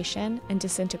generation and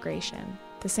disintegration,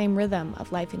 the same rhythm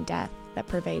of life and death that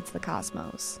pervades the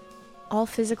cosmos. All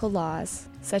physical laws,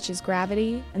 such as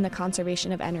gravity and the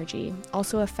conservation of energy,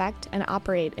 also affect and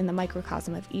operate in the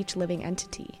microcosm of each living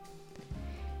entity."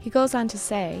 He goes on to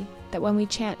say that when we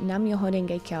chant Nam-myoho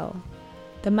Renge Kyo,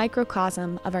 the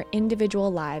microcosm of our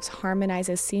individual lives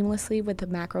harmonizes seamlessly with the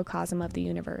macrocosm of the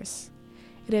universe.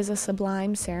 It is a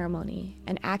sublime ceremony,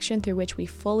 an action through which we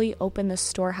fully open the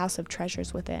storehouse of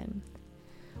treasures within.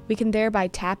 We can thereby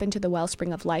tap into the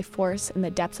wellspring of life force in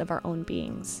the depths of our own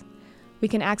beings. We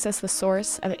can access the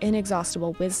source of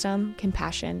inexhaustible wisdom,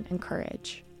 compassion, and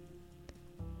courage.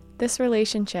 This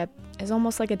relationship is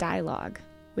almost like a dialogue,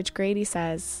 which Grady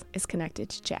says is connected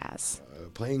to jazz.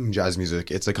 Playing jazz music,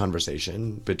 it's a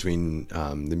conversation between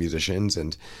the musicians,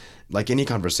 and like any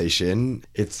conversation,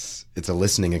 it's a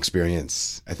listening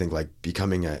experience. I think like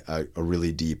becoming a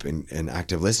really deep and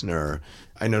active listener,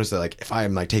 I notice that like if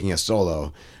I'm like taking a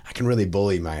solo, I can really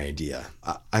bully my idea.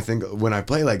 I think when I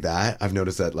play like that, I've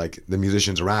noticed that like the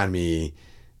musicians around me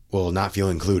will not feel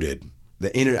included.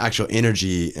 the actual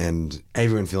energy and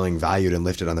everyone feeling valued and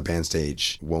lifted on the band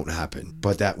stage won't happen.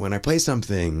 But that when I play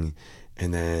something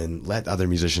and then let other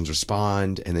musicians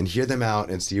respond and then hear them out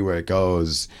and see where it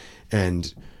goes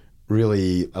and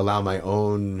really allow my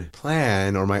own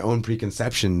plan or my own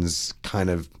preconceptions kind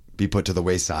of be put to the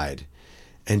wayside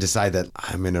and decide that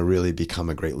I'm going to really become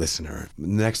a great listener. The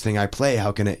next thing I play,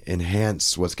 how can it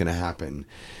enhance what's going to happen?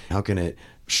 How can it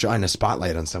shine a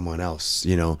spotlight on someone else,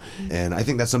 you know? And I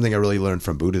think that's something I really learned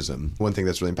from Buddhism. One thing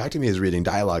that's really impacted me is reading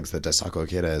dialogues that Daisaku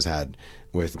Ikeda has had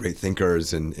with great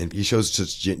thinkers, and he shows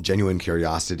just genuine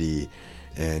curiosity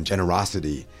and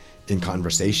generosity in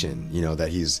conversation, you know, that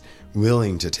he's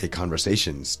willing to take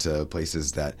conversations to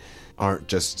places that aren't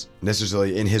just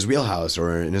necessarily in his wheelhouse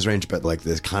or in his range, but like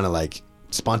this kind of like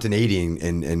spontaneity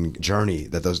and journey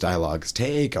that those dialogues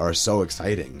take are so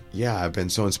exciting. Yeah, I've been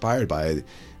so inspired by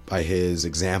his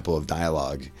example of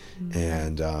dialogue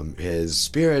and his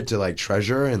spirit to like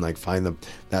treasure and like find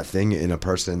that thing in a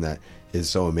person that is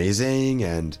so amazing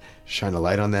and shine a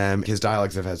light on them. His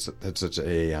dialogues have had such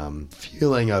a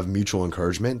feeling of mutual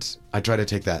encouragement. I try to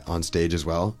take that on stage as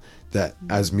well, that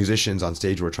as musicians on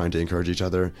stage, we're trying to encourage each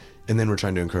other, and then we're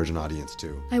trying to encourage an audience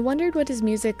too. I wondered what his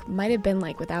music might have been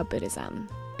like without Buddhism.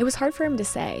 It was hard for him to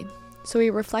say, so he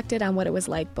reflected on what it was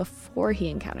like before he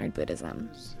encountered Buddhism.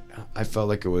 I felt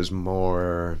like it was maybe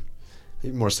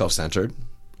more self-centered,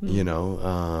 you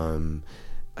know.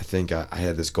 I think I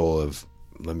had this goal of,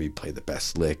 let me play the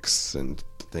best licks and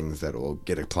things that will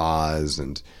get applause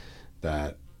and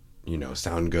that, you know,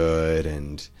 sound good,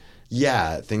 and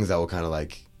things that will kind of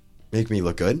like make me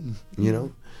look good, you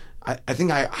know. I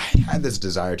think I had this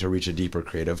desire to reach a deeper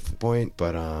creative point,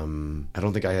 but I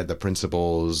don't think I had the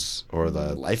principles or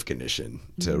the life condition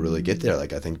to really get there.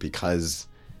 Like, I think because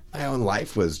my own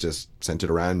life was just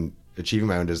centered around achieving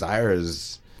my own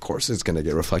desires, of course it's going to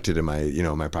get reflected in my, you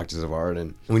know, my practice of art.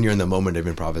 And when you're in the moment of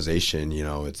improvisation, you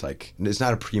know, it's like, it's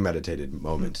not a premeditated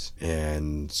moment.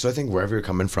 And so I think wherever you're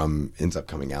coming from ends up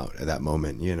coming out at that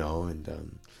moment, you know.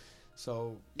 And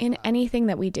so in anything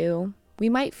that we do, we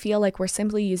might feel like we're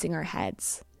simply using our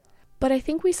heads. But I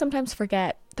think we sometimes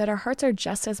forget that our hearts are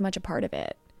just as much a part of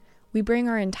it. We bring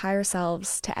our entire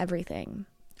selves to everything,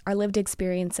 our lived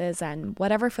experiences, and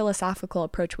whatever philosophical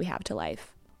approach we have to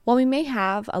life. While we may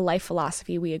have a life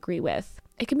philosophy we agree with,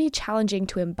 it can be challenging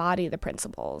to embody the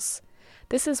principles.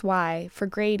 This is why, for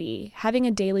Grady, having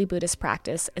a daily Buddhist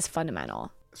practice is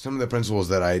fundamental. Some of the principles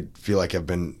that I feel like I've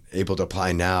been able to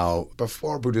apply now,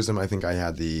 before Buddhism, I think I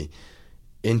had the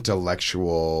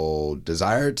intellectual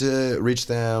desire to reach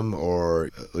them,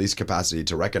 or at least capacity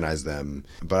to recognize them.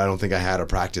 But I don't think I had a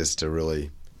practice to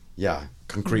really,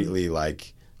 concretely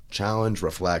like challenge,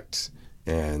 reflect,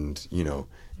 and, you know,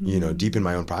 deepen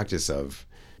my own practice of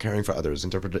caring for others,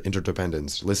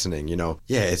 interdependence, listening, you know.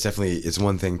 Yeah, it's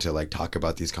one thing to like talk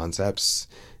about these concepts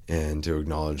and to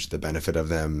acknowledge the benefit of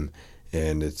them.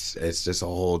 And it's just a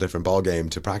whole different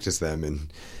ballgame to practice them.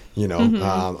 And, you know,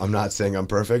 I'm not saying I'm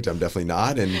perfect. I'm definitely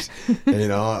not. And, you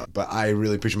know, but I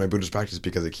really appreciate my Buddhist practice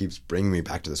because it keeps bringing me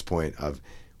back to this point of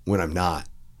when I'm not,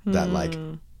 that like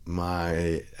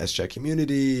my SJ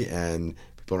community and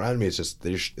people around me, it's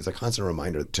a constant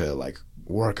reminder to like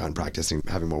work on practicing,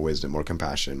 having more wisdom, more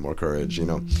compassion, more courage, you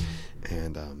know.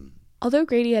 And although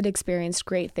Grady had experienced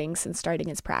great things since starting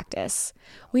his practice,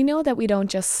 we know that we don't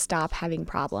just stop having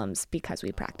problems because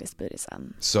we practice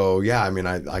Buddhism. So yeah, I mean,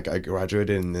 I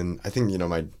graduated, and then I think, you know,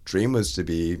 my dream was to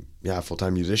be a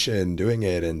full-time musician doing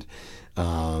it, and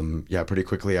pretty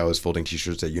quickly I was folding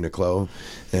t-shirts at Uniqlo,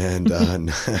 and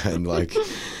and like,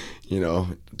 you know,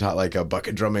 taught like a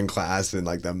bucket drumming class in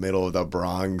like the middle of the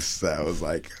Bronx. That was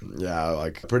like,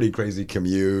 like a pretty crazy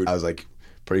commute. I was like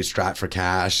pretty strapped for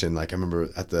cash, and like I remember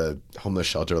at the homeless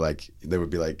shelter, like there would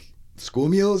be like school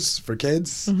meals for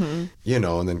kids, you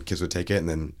know, and then kids would take it, and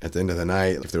then at the end of the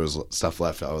night, if there was stuff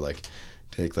left, I would like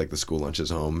take like the school lunches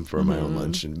home for my own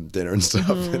lunch and dinner and stuff.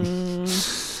 And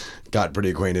got pretty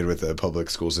acquainted with the public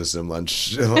school system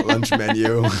lunch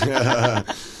menu. So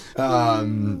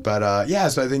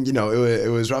I think, you know, it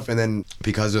was rough. And then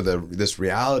because of this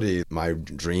reality, my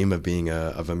dream of being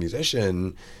a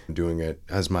musician, doing it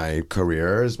as my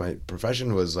career, as my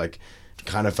profession, was like,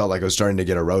 kind of felt like it was starting to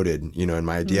get eroded, you know, and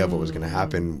my idea of what was going to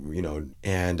happen, you know.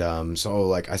 And so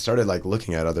like I started like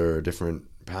looking at other different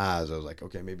paths. I was like,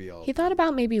 okay, maybe He thought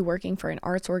about maybe working for an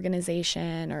arts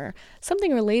organization or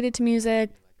something related to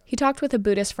music. He talked with a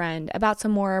Buddhist friend about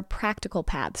some more practical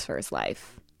paths for his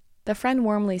life. The friend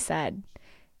warmly said,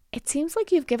 "It seems like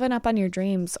you've given up on your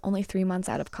dreams only 3 months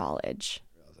out of college."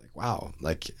 I was like, wow,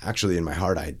 like actually in my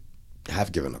heart, I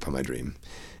have given up on my dream.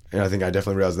 And I think I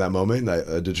definitely realized in that moment that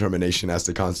a determination has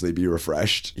to constantly be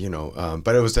refreshed,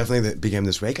 but it was definitely that became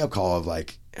this wake up call of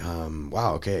like,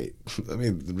 wow, okay, let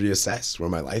me reassess where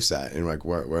my life's at and like,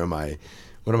 what am I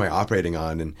operating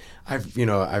on? And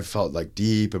I've felt like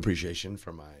deep appreciation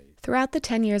for my. Throughout the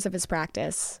 10 years of his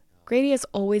practice, Grady has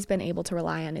always been able to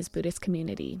rely on his Buddhist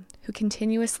community, who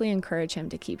continuously encourage him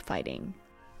to keep fighting.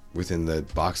 Within the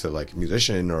box of like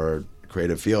musician or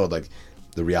creative field, like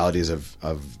the realities of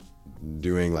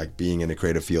doing like being in a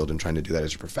creative field and trying to do that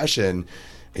as a profession,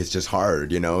 it's just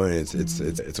hard, and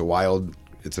it's a wild,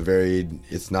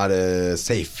 it's not a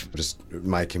safe, just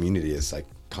my community is like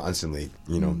constantly,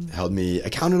 held me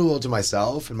accountable to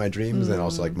myself and my dreams and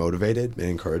also like motivated and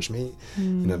encouraged me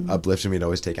and uplifted me to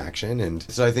always take action. And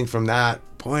so I think from that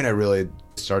point, I really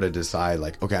started to decide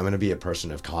like, okay, I'm going to be a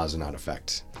person of cause and not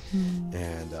effect.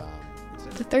 And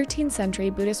the 13th century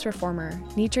Buddhist reformer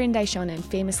Nichiren Daishonin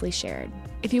famously shared,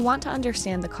 "If you want to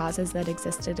understand the causes that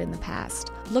existed in the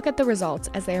past, look at the results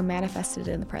as they are manifested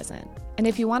in the present. And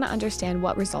if you want to understand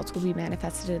what results will be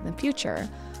manifested in the future,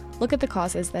 look at the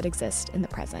causes that exist in the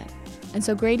present." And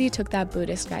so Grady took that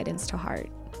Buddhist guidance to heart.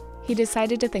 He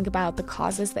decided to think about the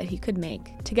causes that he could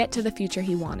make to get to the future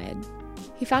he wanted.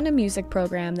 He found a music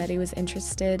program that he was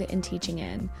interested in teaching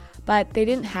in, but they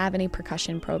didn't have any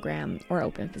percussion program or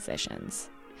open positions.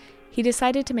 He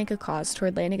decided to make a cause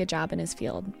toward landing a job in his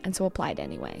field, and so applied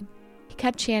anyway. He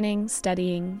kept chanting,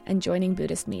 studying, and joining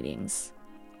Buddhist meetings.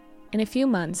 In a few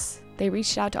months, they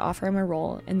reached out to offer him a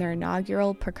role in their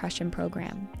inaugural percussion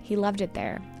program. He loved it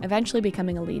there, eventually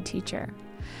becoming a lead teacher.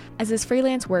 As his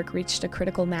freelance work reached a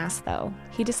critical mass, though,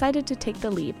 he decided to take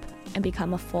the leap and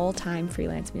become a full-time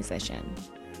freelance musician.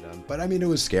 But I mean, it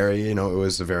was scary, it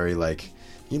was a very like,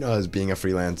 as being a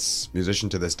freelance musician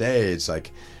to this day, it's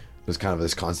like, there's kind of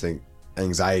this constant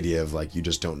anxiety of like, you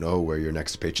just don't know where your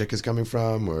next paycheck is coming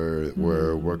from or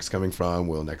where work's coming from.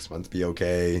 Will next month be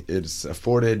okay? It's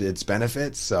afforded its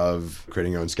benefits of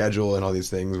creating your own schedule and all these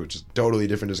things, which is totally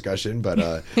different discussion,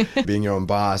 but being your own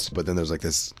boss. But then there's like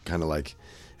this kind of like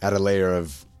added layer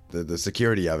of the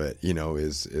security of it,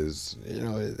 is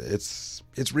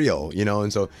it's real,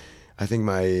 and so I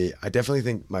definitely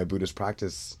think my Buddhist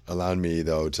practice allowed me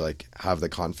though to like have the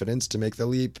confidence to make the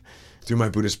leap. Through my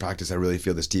Buddhist practice, I really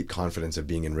feel this deep confidence of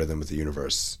being in rhythm with the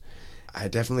universe. I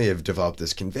definitely have developed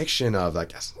this conviction of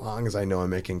like, as long as I know I'm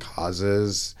making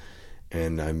causes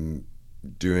and I'm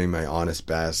doing my honest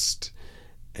best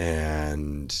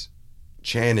and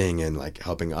chanting and like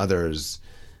helping others,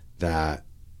 that,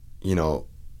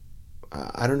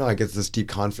 I don't know, I get this deep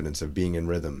confidence of being in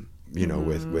rhythm,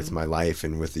 with my life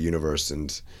and with the universe,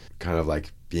 and kind of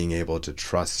like being able to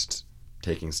trust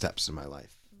taking steps in my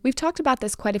life. We've talked about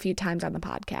this quite a few times on the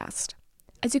podcast.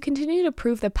 As you continue to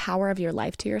prove the power of your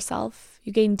life to yourself,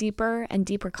 you gain deeper and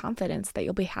deeper confidence that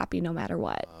you'll be happy no matter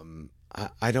what.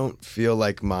 I don't feel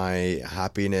like my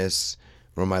happiness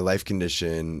or my life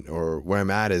condition or where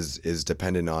I'm at is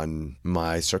dependent on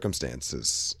my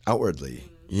circumstances outwardly,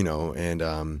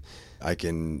 and I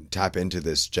can tap into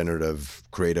this generative,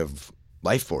 creative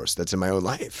life force that's in my own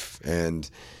life. And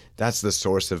that's the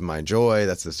source of my joy.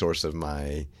 That's the source of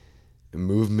my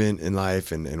movement in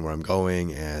life and where I'm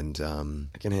going. And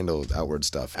I can handle outward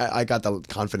stuff. I got the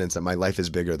confidence that my life is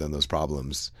bigger than those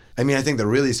problems. I mean, I think the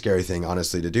really scary thing,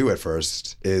 honestly, to do at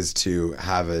first is to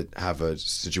have a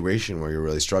situation where you're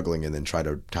really struggling and then try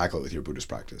to tackle it with your Buddhist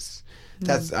practice.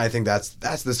 I think that's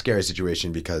the scary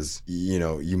situation, because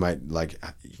you might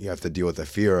you have to deal with the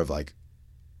fear of like,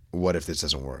 what if this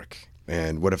doesn't work,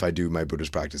 and what if I do my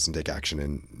Buddhist practice and take action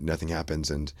and nothing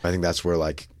happens? And I think that's where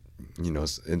like,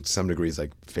 in some degrees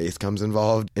like faith comes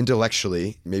involved.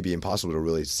 Intellectually, maybe impossible to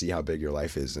really see how big your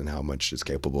life is and how much it's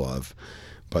capable of,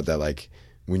 but that like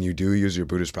when you do use your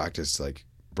Buddhist practice to like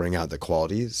bring out the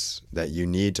qualities that you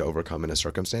need to overcome in a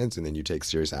circumstance, and then you take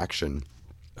serious action.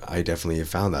 I definitely have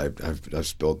found that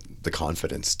I've built the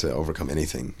confidence to overcome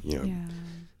anything, Yeah.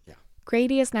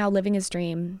 Grady is now living his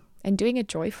dream and doing it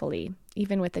joyfully,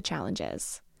 even with the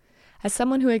challenges. As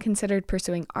someone who had considered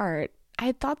pursuing art, I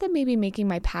had thought that maybe making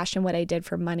my passion what I did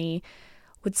for money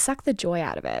would suck the joy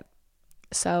out of it.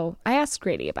 So I asked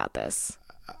Grady about this.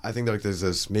 I think like there's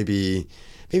this, maybe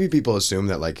people assume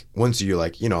that like once you're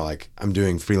like, I'm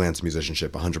doing freelance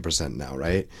musicianship 100% now,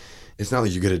 right? It's not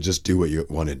like you're gonna just do what you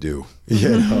want to do,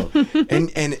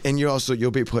 and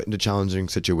you'll be put into challenging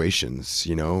situations,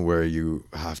 where you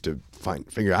have to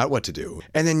figure out what to do.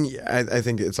 And then I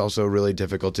think it's also really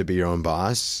difficult to be your own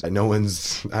boss. No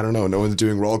one's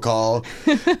doing roll call.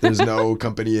 There's no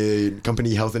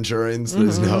company health insurance.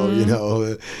 There's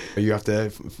no, you have to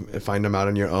find them out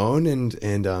on your own.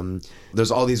 And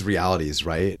there's all these realities,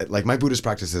 right? Like my Buddhist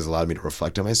practice has allowed me to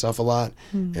reflect on myself a lot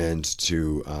and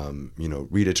to,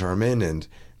 redetermine. And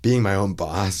being my own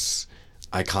boss,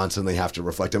 I constantly have to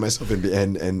reflect on myself and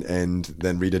then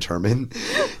redetermine,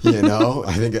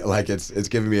 I think like it's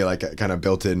given me like a kind of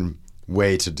built-in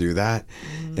way to do that.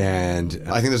 And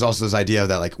I think there's also this idea of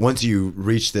that like once you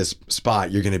reach this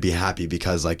spot, you're going to be happy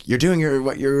because like you're doing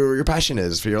what your passion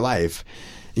is for your life,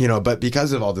 but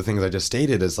because of all the things I just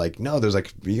stated, it's like, no, there's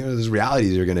like, there's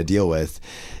realities you're going to deal with.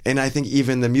 And I think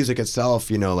even the music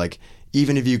itself, like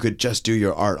even if you could just do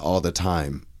your art all the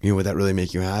time, would that really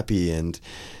make you happy? And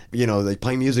like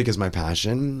playing music is my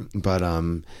passion, but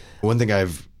one thing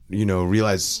I've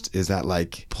realized is that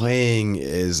like playing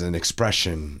is an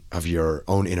expression of your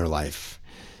own inner life.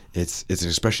 It's an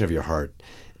expression of your heart,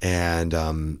 and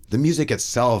the music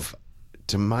itself,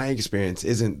 to my experience,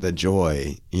 isn't the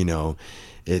joy.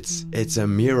 It's a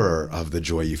mirror of the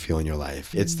joy you feel in your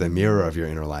life. It's the mirror of your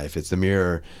inner life. It's the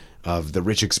mirror of the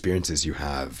rich experiences you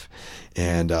have.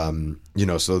 And,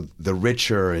 so the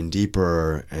richer and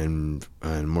deeper and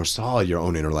more solid your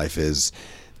own inner life is,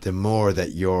 the more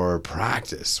that your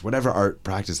practice, whatever art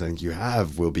practice I think you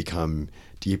have, will become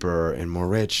deeper and more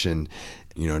rich and,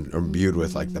 imbued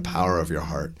with like the power of your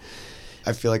heart.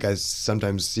 I feel like I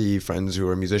sometimes see friends who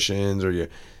are musicians or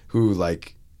who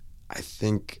like, I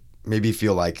think maybe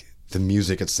feel like the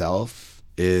music itself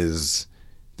is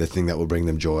the thing that will bring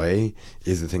them joy,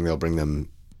 is the thing that will bring them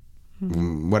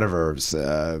whatever,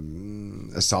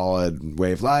 a solid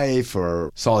way of life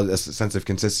or a sense of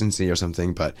consistency or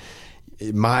something. But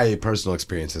my personal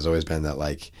experience has always been that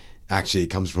like actually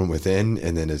it comes from within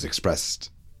and then is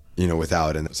expressed,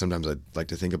 without. And sometimes I'd like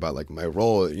to think about like my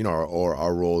role, or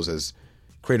our roles as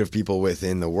creative people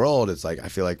within the world. It's like, I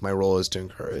feel like my role is to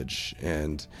encourage,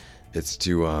 and it's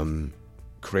to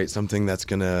create something that's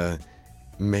going to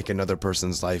make another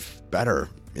person's life better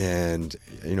and,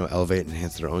 elevate and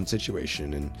enhance their own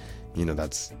situation. And,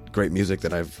 that's great music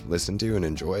that I've listened to and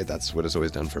enjoyed. That's what it's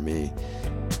always done for me.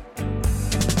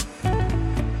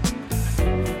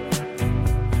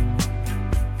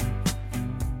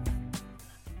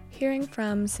 Hearing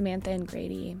from Samantha and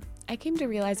Grady, I came to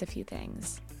realize a few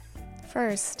things.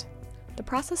 First, the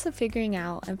process of figuring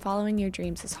out and following your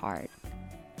dreams is hard.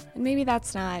 And maybe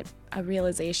that's not a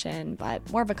realization, but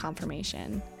more of a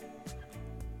confirmation.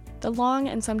 The long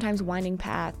and sometimes winding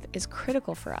path is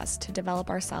critical for us to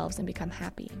develop ourselves and become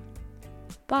happy.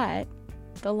 But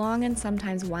the long and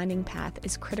sometimes winding path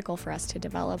is critical for us to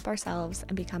develop ourselves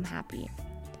and become happy.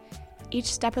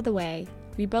 Each step of the way,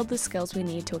 we build the skills we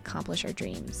need to accomplish our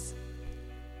dreams.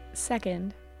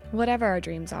 Second, whatever our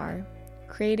dreams are,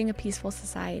 creating a peaceful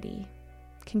society,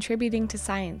 contributing to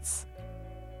science,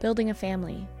 building a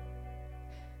family.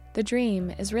 The dream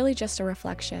is really just a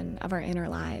reflection of our inner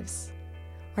lives.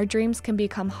 Our dreams can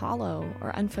become hollow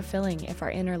or unfulfilling if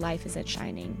our inner life isn't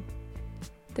shining.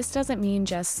 This doesn't mean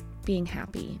just being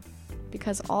happy,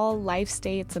 because all life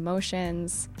states,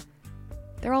 emotions,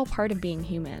 they're all part of being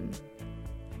human.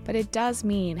 But it does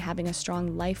mean having a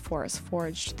strong life force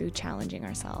forged through challenging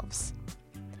ourselves.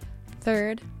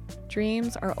 Third,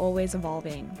 dreams are always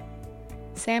evolving.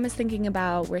 Sam is thinking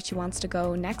about where she wants to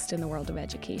go next in the world of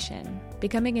education.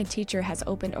 Becoming a teacher has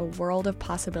opened a world of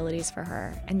possibilities for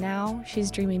her, and now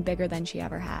she's dreaming bigger than she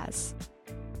ever has.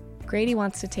 Grady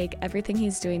wants to take everything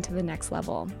he's doing to the next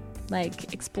level,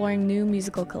 like exploring new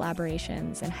musical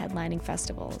collaborations and headlining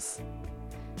festivals.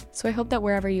 So I hope that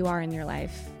wherever you are in your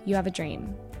life, you have a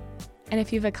dream. And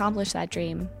if you've accomplished that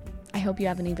dream, I hope you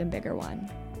have an even bigger one.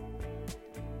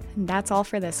 And that's all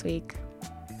for this week.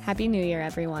 Happy New Year,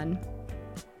 everyone.